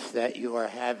experience that you are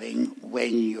having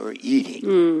when you're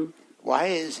eating? Why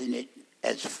isn't it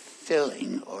as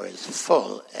filling or as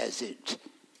full as it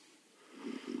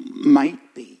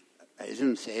might be? I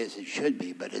didn't say as it should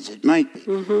be, but as it might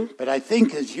be. But I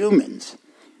think as humans,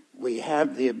 we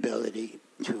have the ability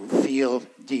to feel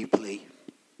deeply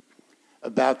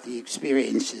about the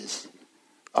experiences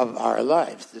of our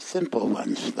lives, the simple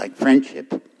ones, like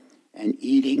friendship and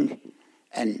eating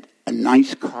and a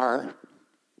nice car.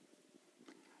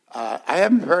 I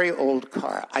have a very old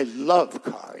car. I love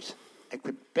cars. I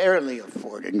could barely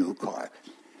afford a new car.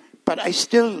 But I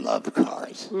still love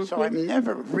cars. So I'm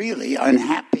never really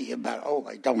unhappy about,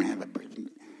 I don't have a...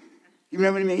 You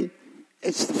know what I mean?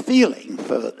 It's the feeling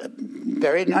for a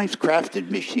very nice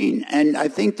crafted machine. And I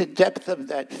think the depth of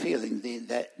that feeling,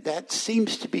 that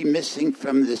seems to be missing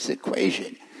from this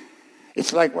equation.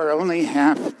 It's like we're only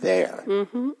half there.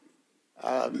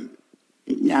 And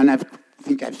I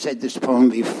think I've said this poem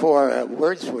before.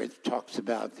 Wordsworth talks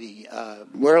about the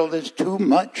world is too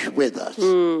much with us.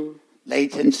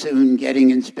 Late and soon,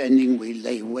 getting and spending, we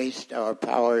lay waste our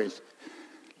powers.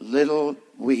 Little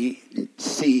we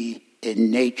see in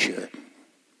nature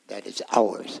that is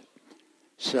ours.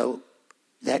 So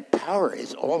that power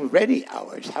is already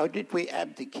ours. How did we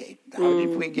abdicate? How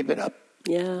did we give it up?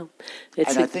 Yeah.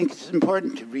 And I think it's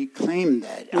important to reclaim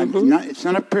that. It's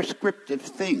not a prescriptive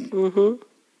thing.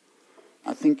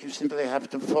 I think you simply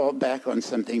have to fall back on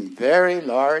something very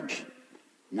large,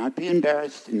 not be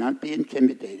embarrassed and not be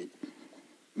intimidated.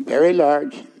 Very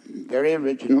large, very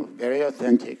original, very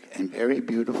authentic, and very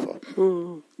beautiful.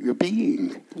 Your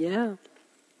being. Yeah.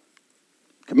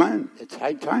 Come on, it's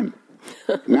high time.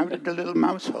 Come out of the little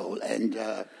mouse hole and...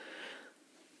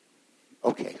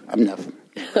 Okay, enough.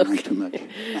 Not too much.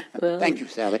 Well, thank you,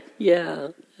 Sally. Yeah,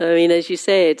 I mean, as you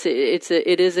say, it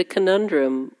is a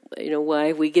conundrum. Why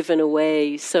have we given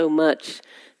away so much?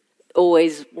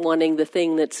 Always wanting the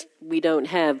thing that we don't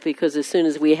have, because as soon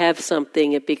as we have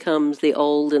something, it becomes the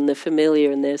old and the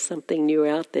familiar, and there's something new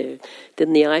out there.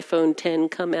 Didn't the iPhone 10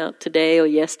 come out today or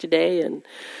yesterday? And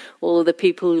all of the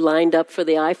people who lined up for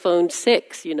the iPhone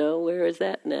 6, where is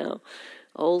that now?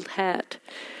 Old hat.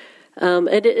 And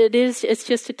it's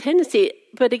just a tendency.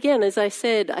 but again, as I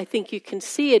said, I think you can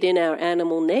see it in our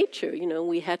animal nature.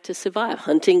 We had to survive,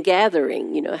 hunting,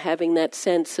 gathering, having that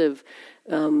sense of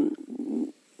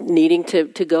needing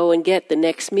to go and get the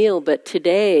next meal. But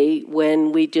today,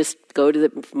 when we just go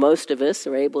to most of us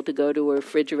are able to go to a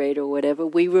refrigerator or whatever,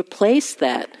 we replace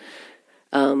that,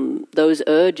 those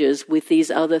urges with these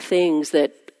other things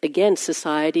that, again,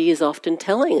 society is often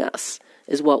telling us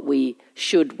is what we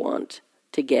should want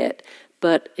to get.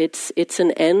 But it's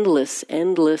an endless.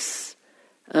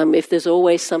 If there's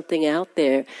always something out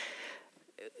there,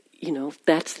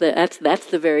 that's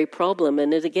the very problem.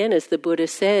 And again, as the Buddha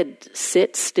said,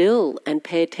 sit still and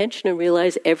pay attention and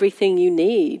realize everything you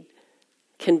need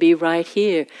can be right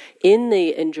here in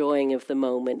the enjoying of the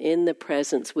moment, in the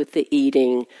presence with the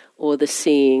eating or the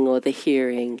seeing or the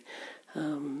hearing.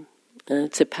 And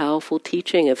it's a powerful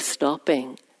teaching of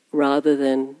stopping rather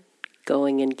than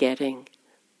going and getting.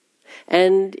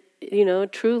 And,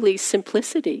 truly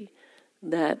simplicity,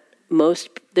 that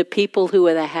the people who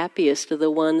are the happiest are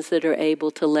the ones that are able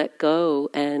to let go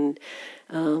and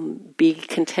be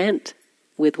content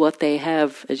with what they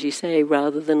have, as you say,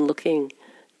 rather than looking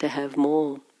to have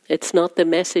more. It's not the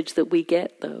message that we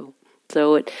get, though.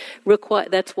 So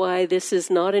that's why this is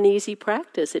not an easy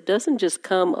practice. It doesn't just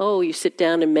come, you sit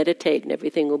down and meditate and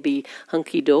everything will be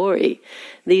hunky-dory.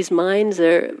 These minds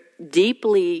are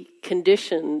deeply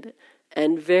conditioned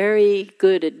and very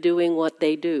good at doing what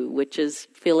they do, which is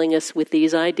filling us with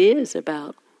these ideas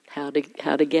about how to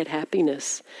get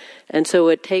happiness. And so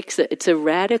it's a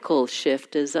radical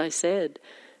shift, as I said,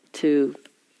 to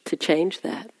change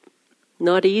that.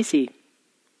 Not easy.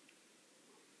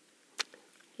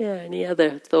 Yeah, any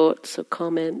other thoughts or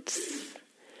comments,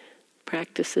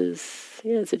 practices?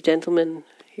 Yeah, there's a gentleman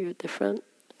here at the front.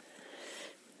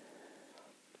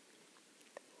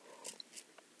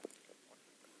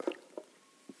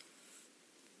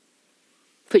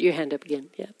 Put your hand up again.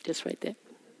 Yeah, just right there.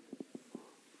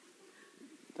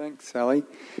 Thanks, Sally.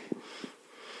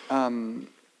 I'm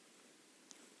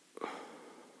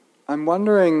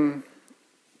wondering,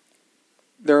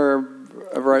 there are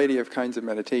a variety of kinds of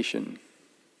meditation.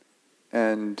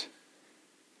 And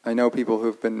I know people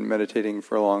who've been meditating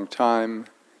for a long time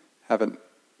haven't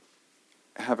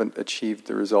achieved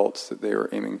the results that they were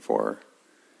aiming for.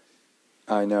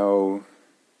 I know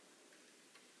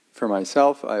for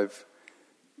myself, I've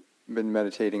been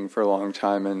meditating for a long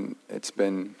time and it's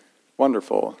been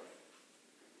wonderful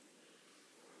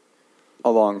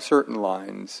along certain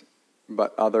lines,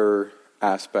 but other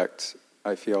aspects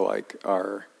I feel like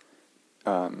are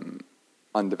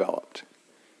undeveloped.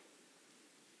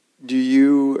 Do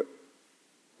you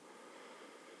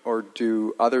or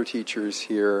do other teachers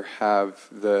here have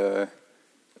the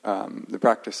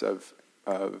practice of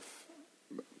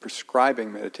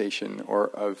prescribing meditation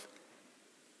or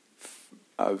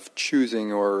of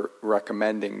choosing or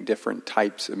recommending different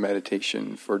types of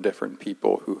meditation for different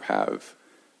people who have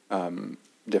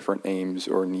different aims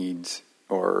or needs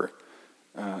or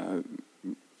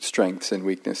strengths and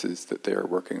weaknesses that they're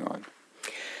working on?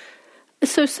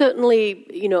 So certainly,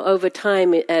 over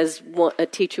time, as a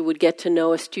teacher would get to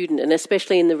know a student, and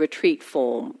especially in the retreat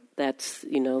form, that's,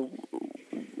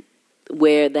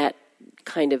 where that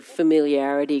kind of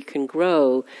familiarity can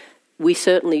grow. We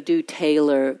certainly do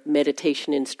tailor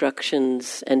meditation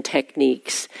instructions and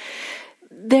techniques.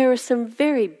 There are some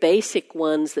very basic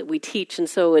ones that we teach, and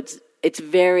so it's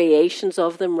variations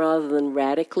of them rather than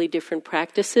radically different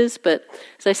practices. But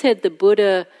as I said, the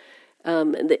Buddha,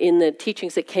 in the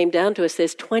teachings that came down to us,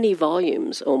 there's 20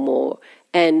 volumes or more,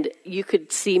 and you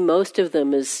could see most of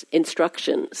them as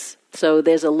instructions. So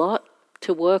there's a lot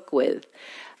to work with.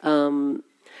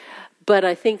 But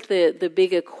I think the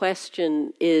bigger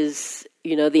question is,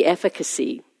 the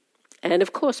efficacy. And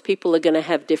of course, people are going to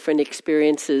have different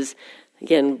experiences.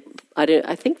 Again,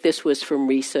 I think this was from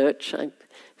research. I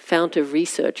found of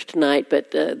research tonight, but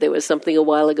there was something a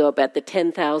while ago about the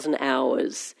 10,000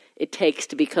 hours it takes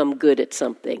to become good at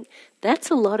something. That's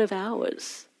a lot of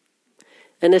hours.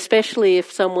 And especially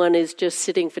if someone is just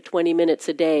sitting for 20 minutes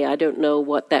a day, I don't know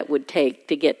what that would take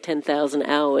to get 10,000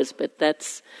 hours, but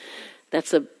that's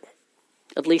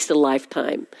at least a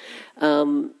lifetime.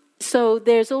 So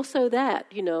there's also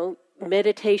that,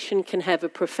 meditation can have a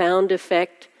profound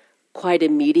effect quite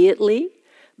immediately,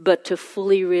 but to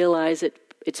fully realize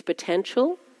its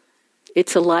potential,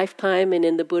 it's a lifetime, and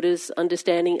in the Buddha's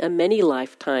understanding, a many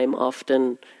lifetime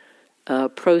often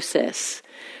process.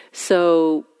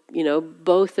 So,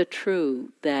 both are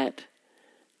true, that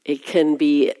it can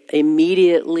be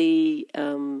immediately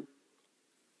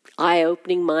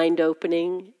eye-opening,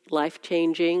 mind-opening,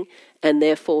 life-changing, and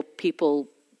therefore people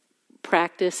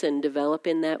practice and develop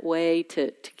in that way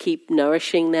to keep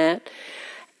nourishing that.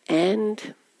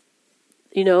 And,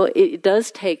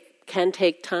 it can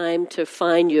take time to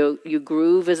find your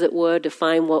groove, as it were, to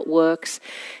find what works.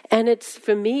 And it's,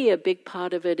 for me, a big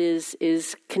part of it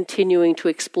is continuing to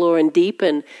explore and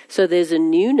deepen, so there's a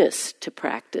newness to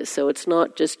practice. So it's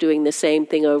not just doing the same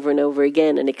thing over and over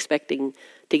again and expecting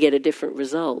to get a different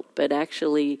result, but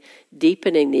actually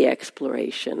deepening the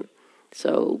exploration.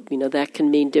 So, that can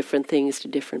mean different things to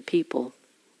different people.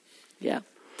 Yeah.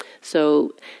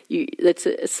 So that's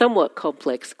a somewhat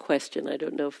complex question.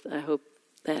 I hope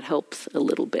that helps a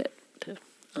little bit to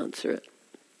answer it.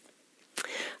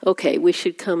 Okay, we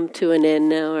should come to an end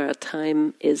now. Our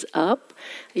time is up.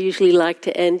 I usually like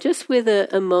to end just with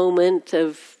a moment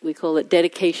of, we call it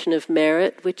dedication of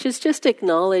merit, which is just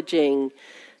acknowledging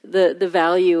the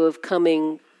value of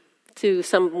coming to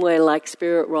somewhere like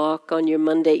Spirit Rock on your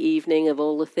Monday evening, of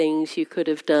all the things you could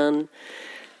have done.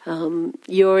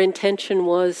 Your intention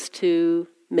was to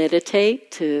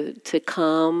meditate, to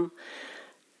calm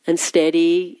and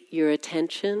steady your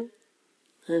attention,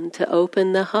 and to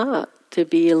open the heart, to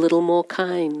be a little more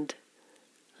kind,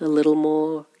 a little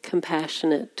more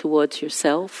compassionate towards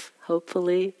yourself,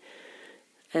 hopefully,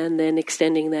 and then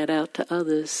extending that out to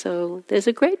others. So there's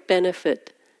a great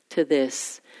benefit to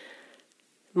this.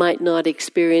 Might not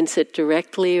experience it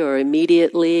directly or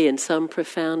immediately in some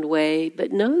profound way,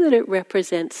 but know that it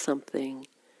represents something.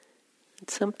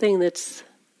 It's something that's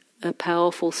a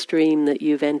powerful stream that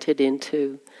you've entered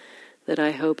into, that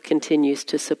I hope continues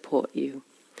to support you.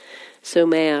 So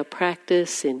may our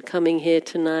practice in coming here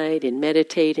tonight, in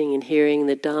meditating and hearing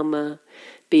the Dhamma,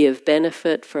 be of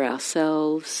benefit for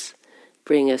ourselves,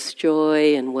 bring us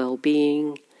joy and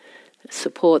well-being,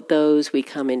 support those we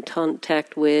come in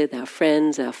contact with, our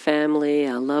friends, our family,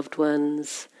 our loved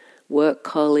ones, work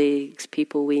colleagues,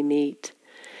 people we meet.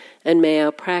 And may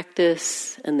our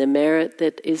practice and the merit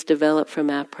that is developed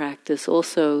from our practice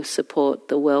also support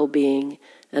the well-being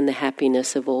and the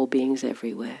happiness of all beings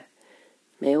everywhere.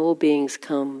 May all beings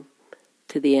come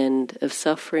to the end of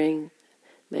suffering.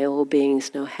 May all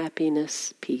beings know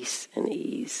happiness, peace, and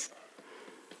ease.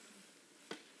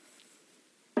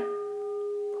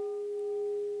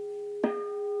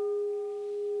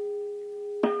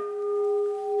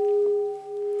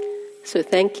 So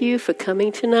thank you for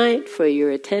coming tonight, for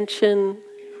your attention,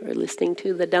 for listening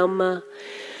to the Dhamma.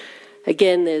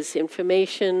 Again, there's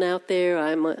information out there.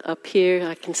 I'm up here.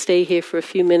 I can stay here for a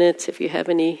few minutes if you have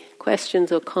any questions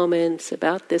or comments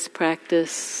about this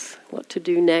practice, what to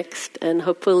do next, and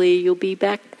hopefully you'll be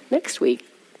back next week.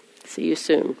 See you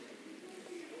soon.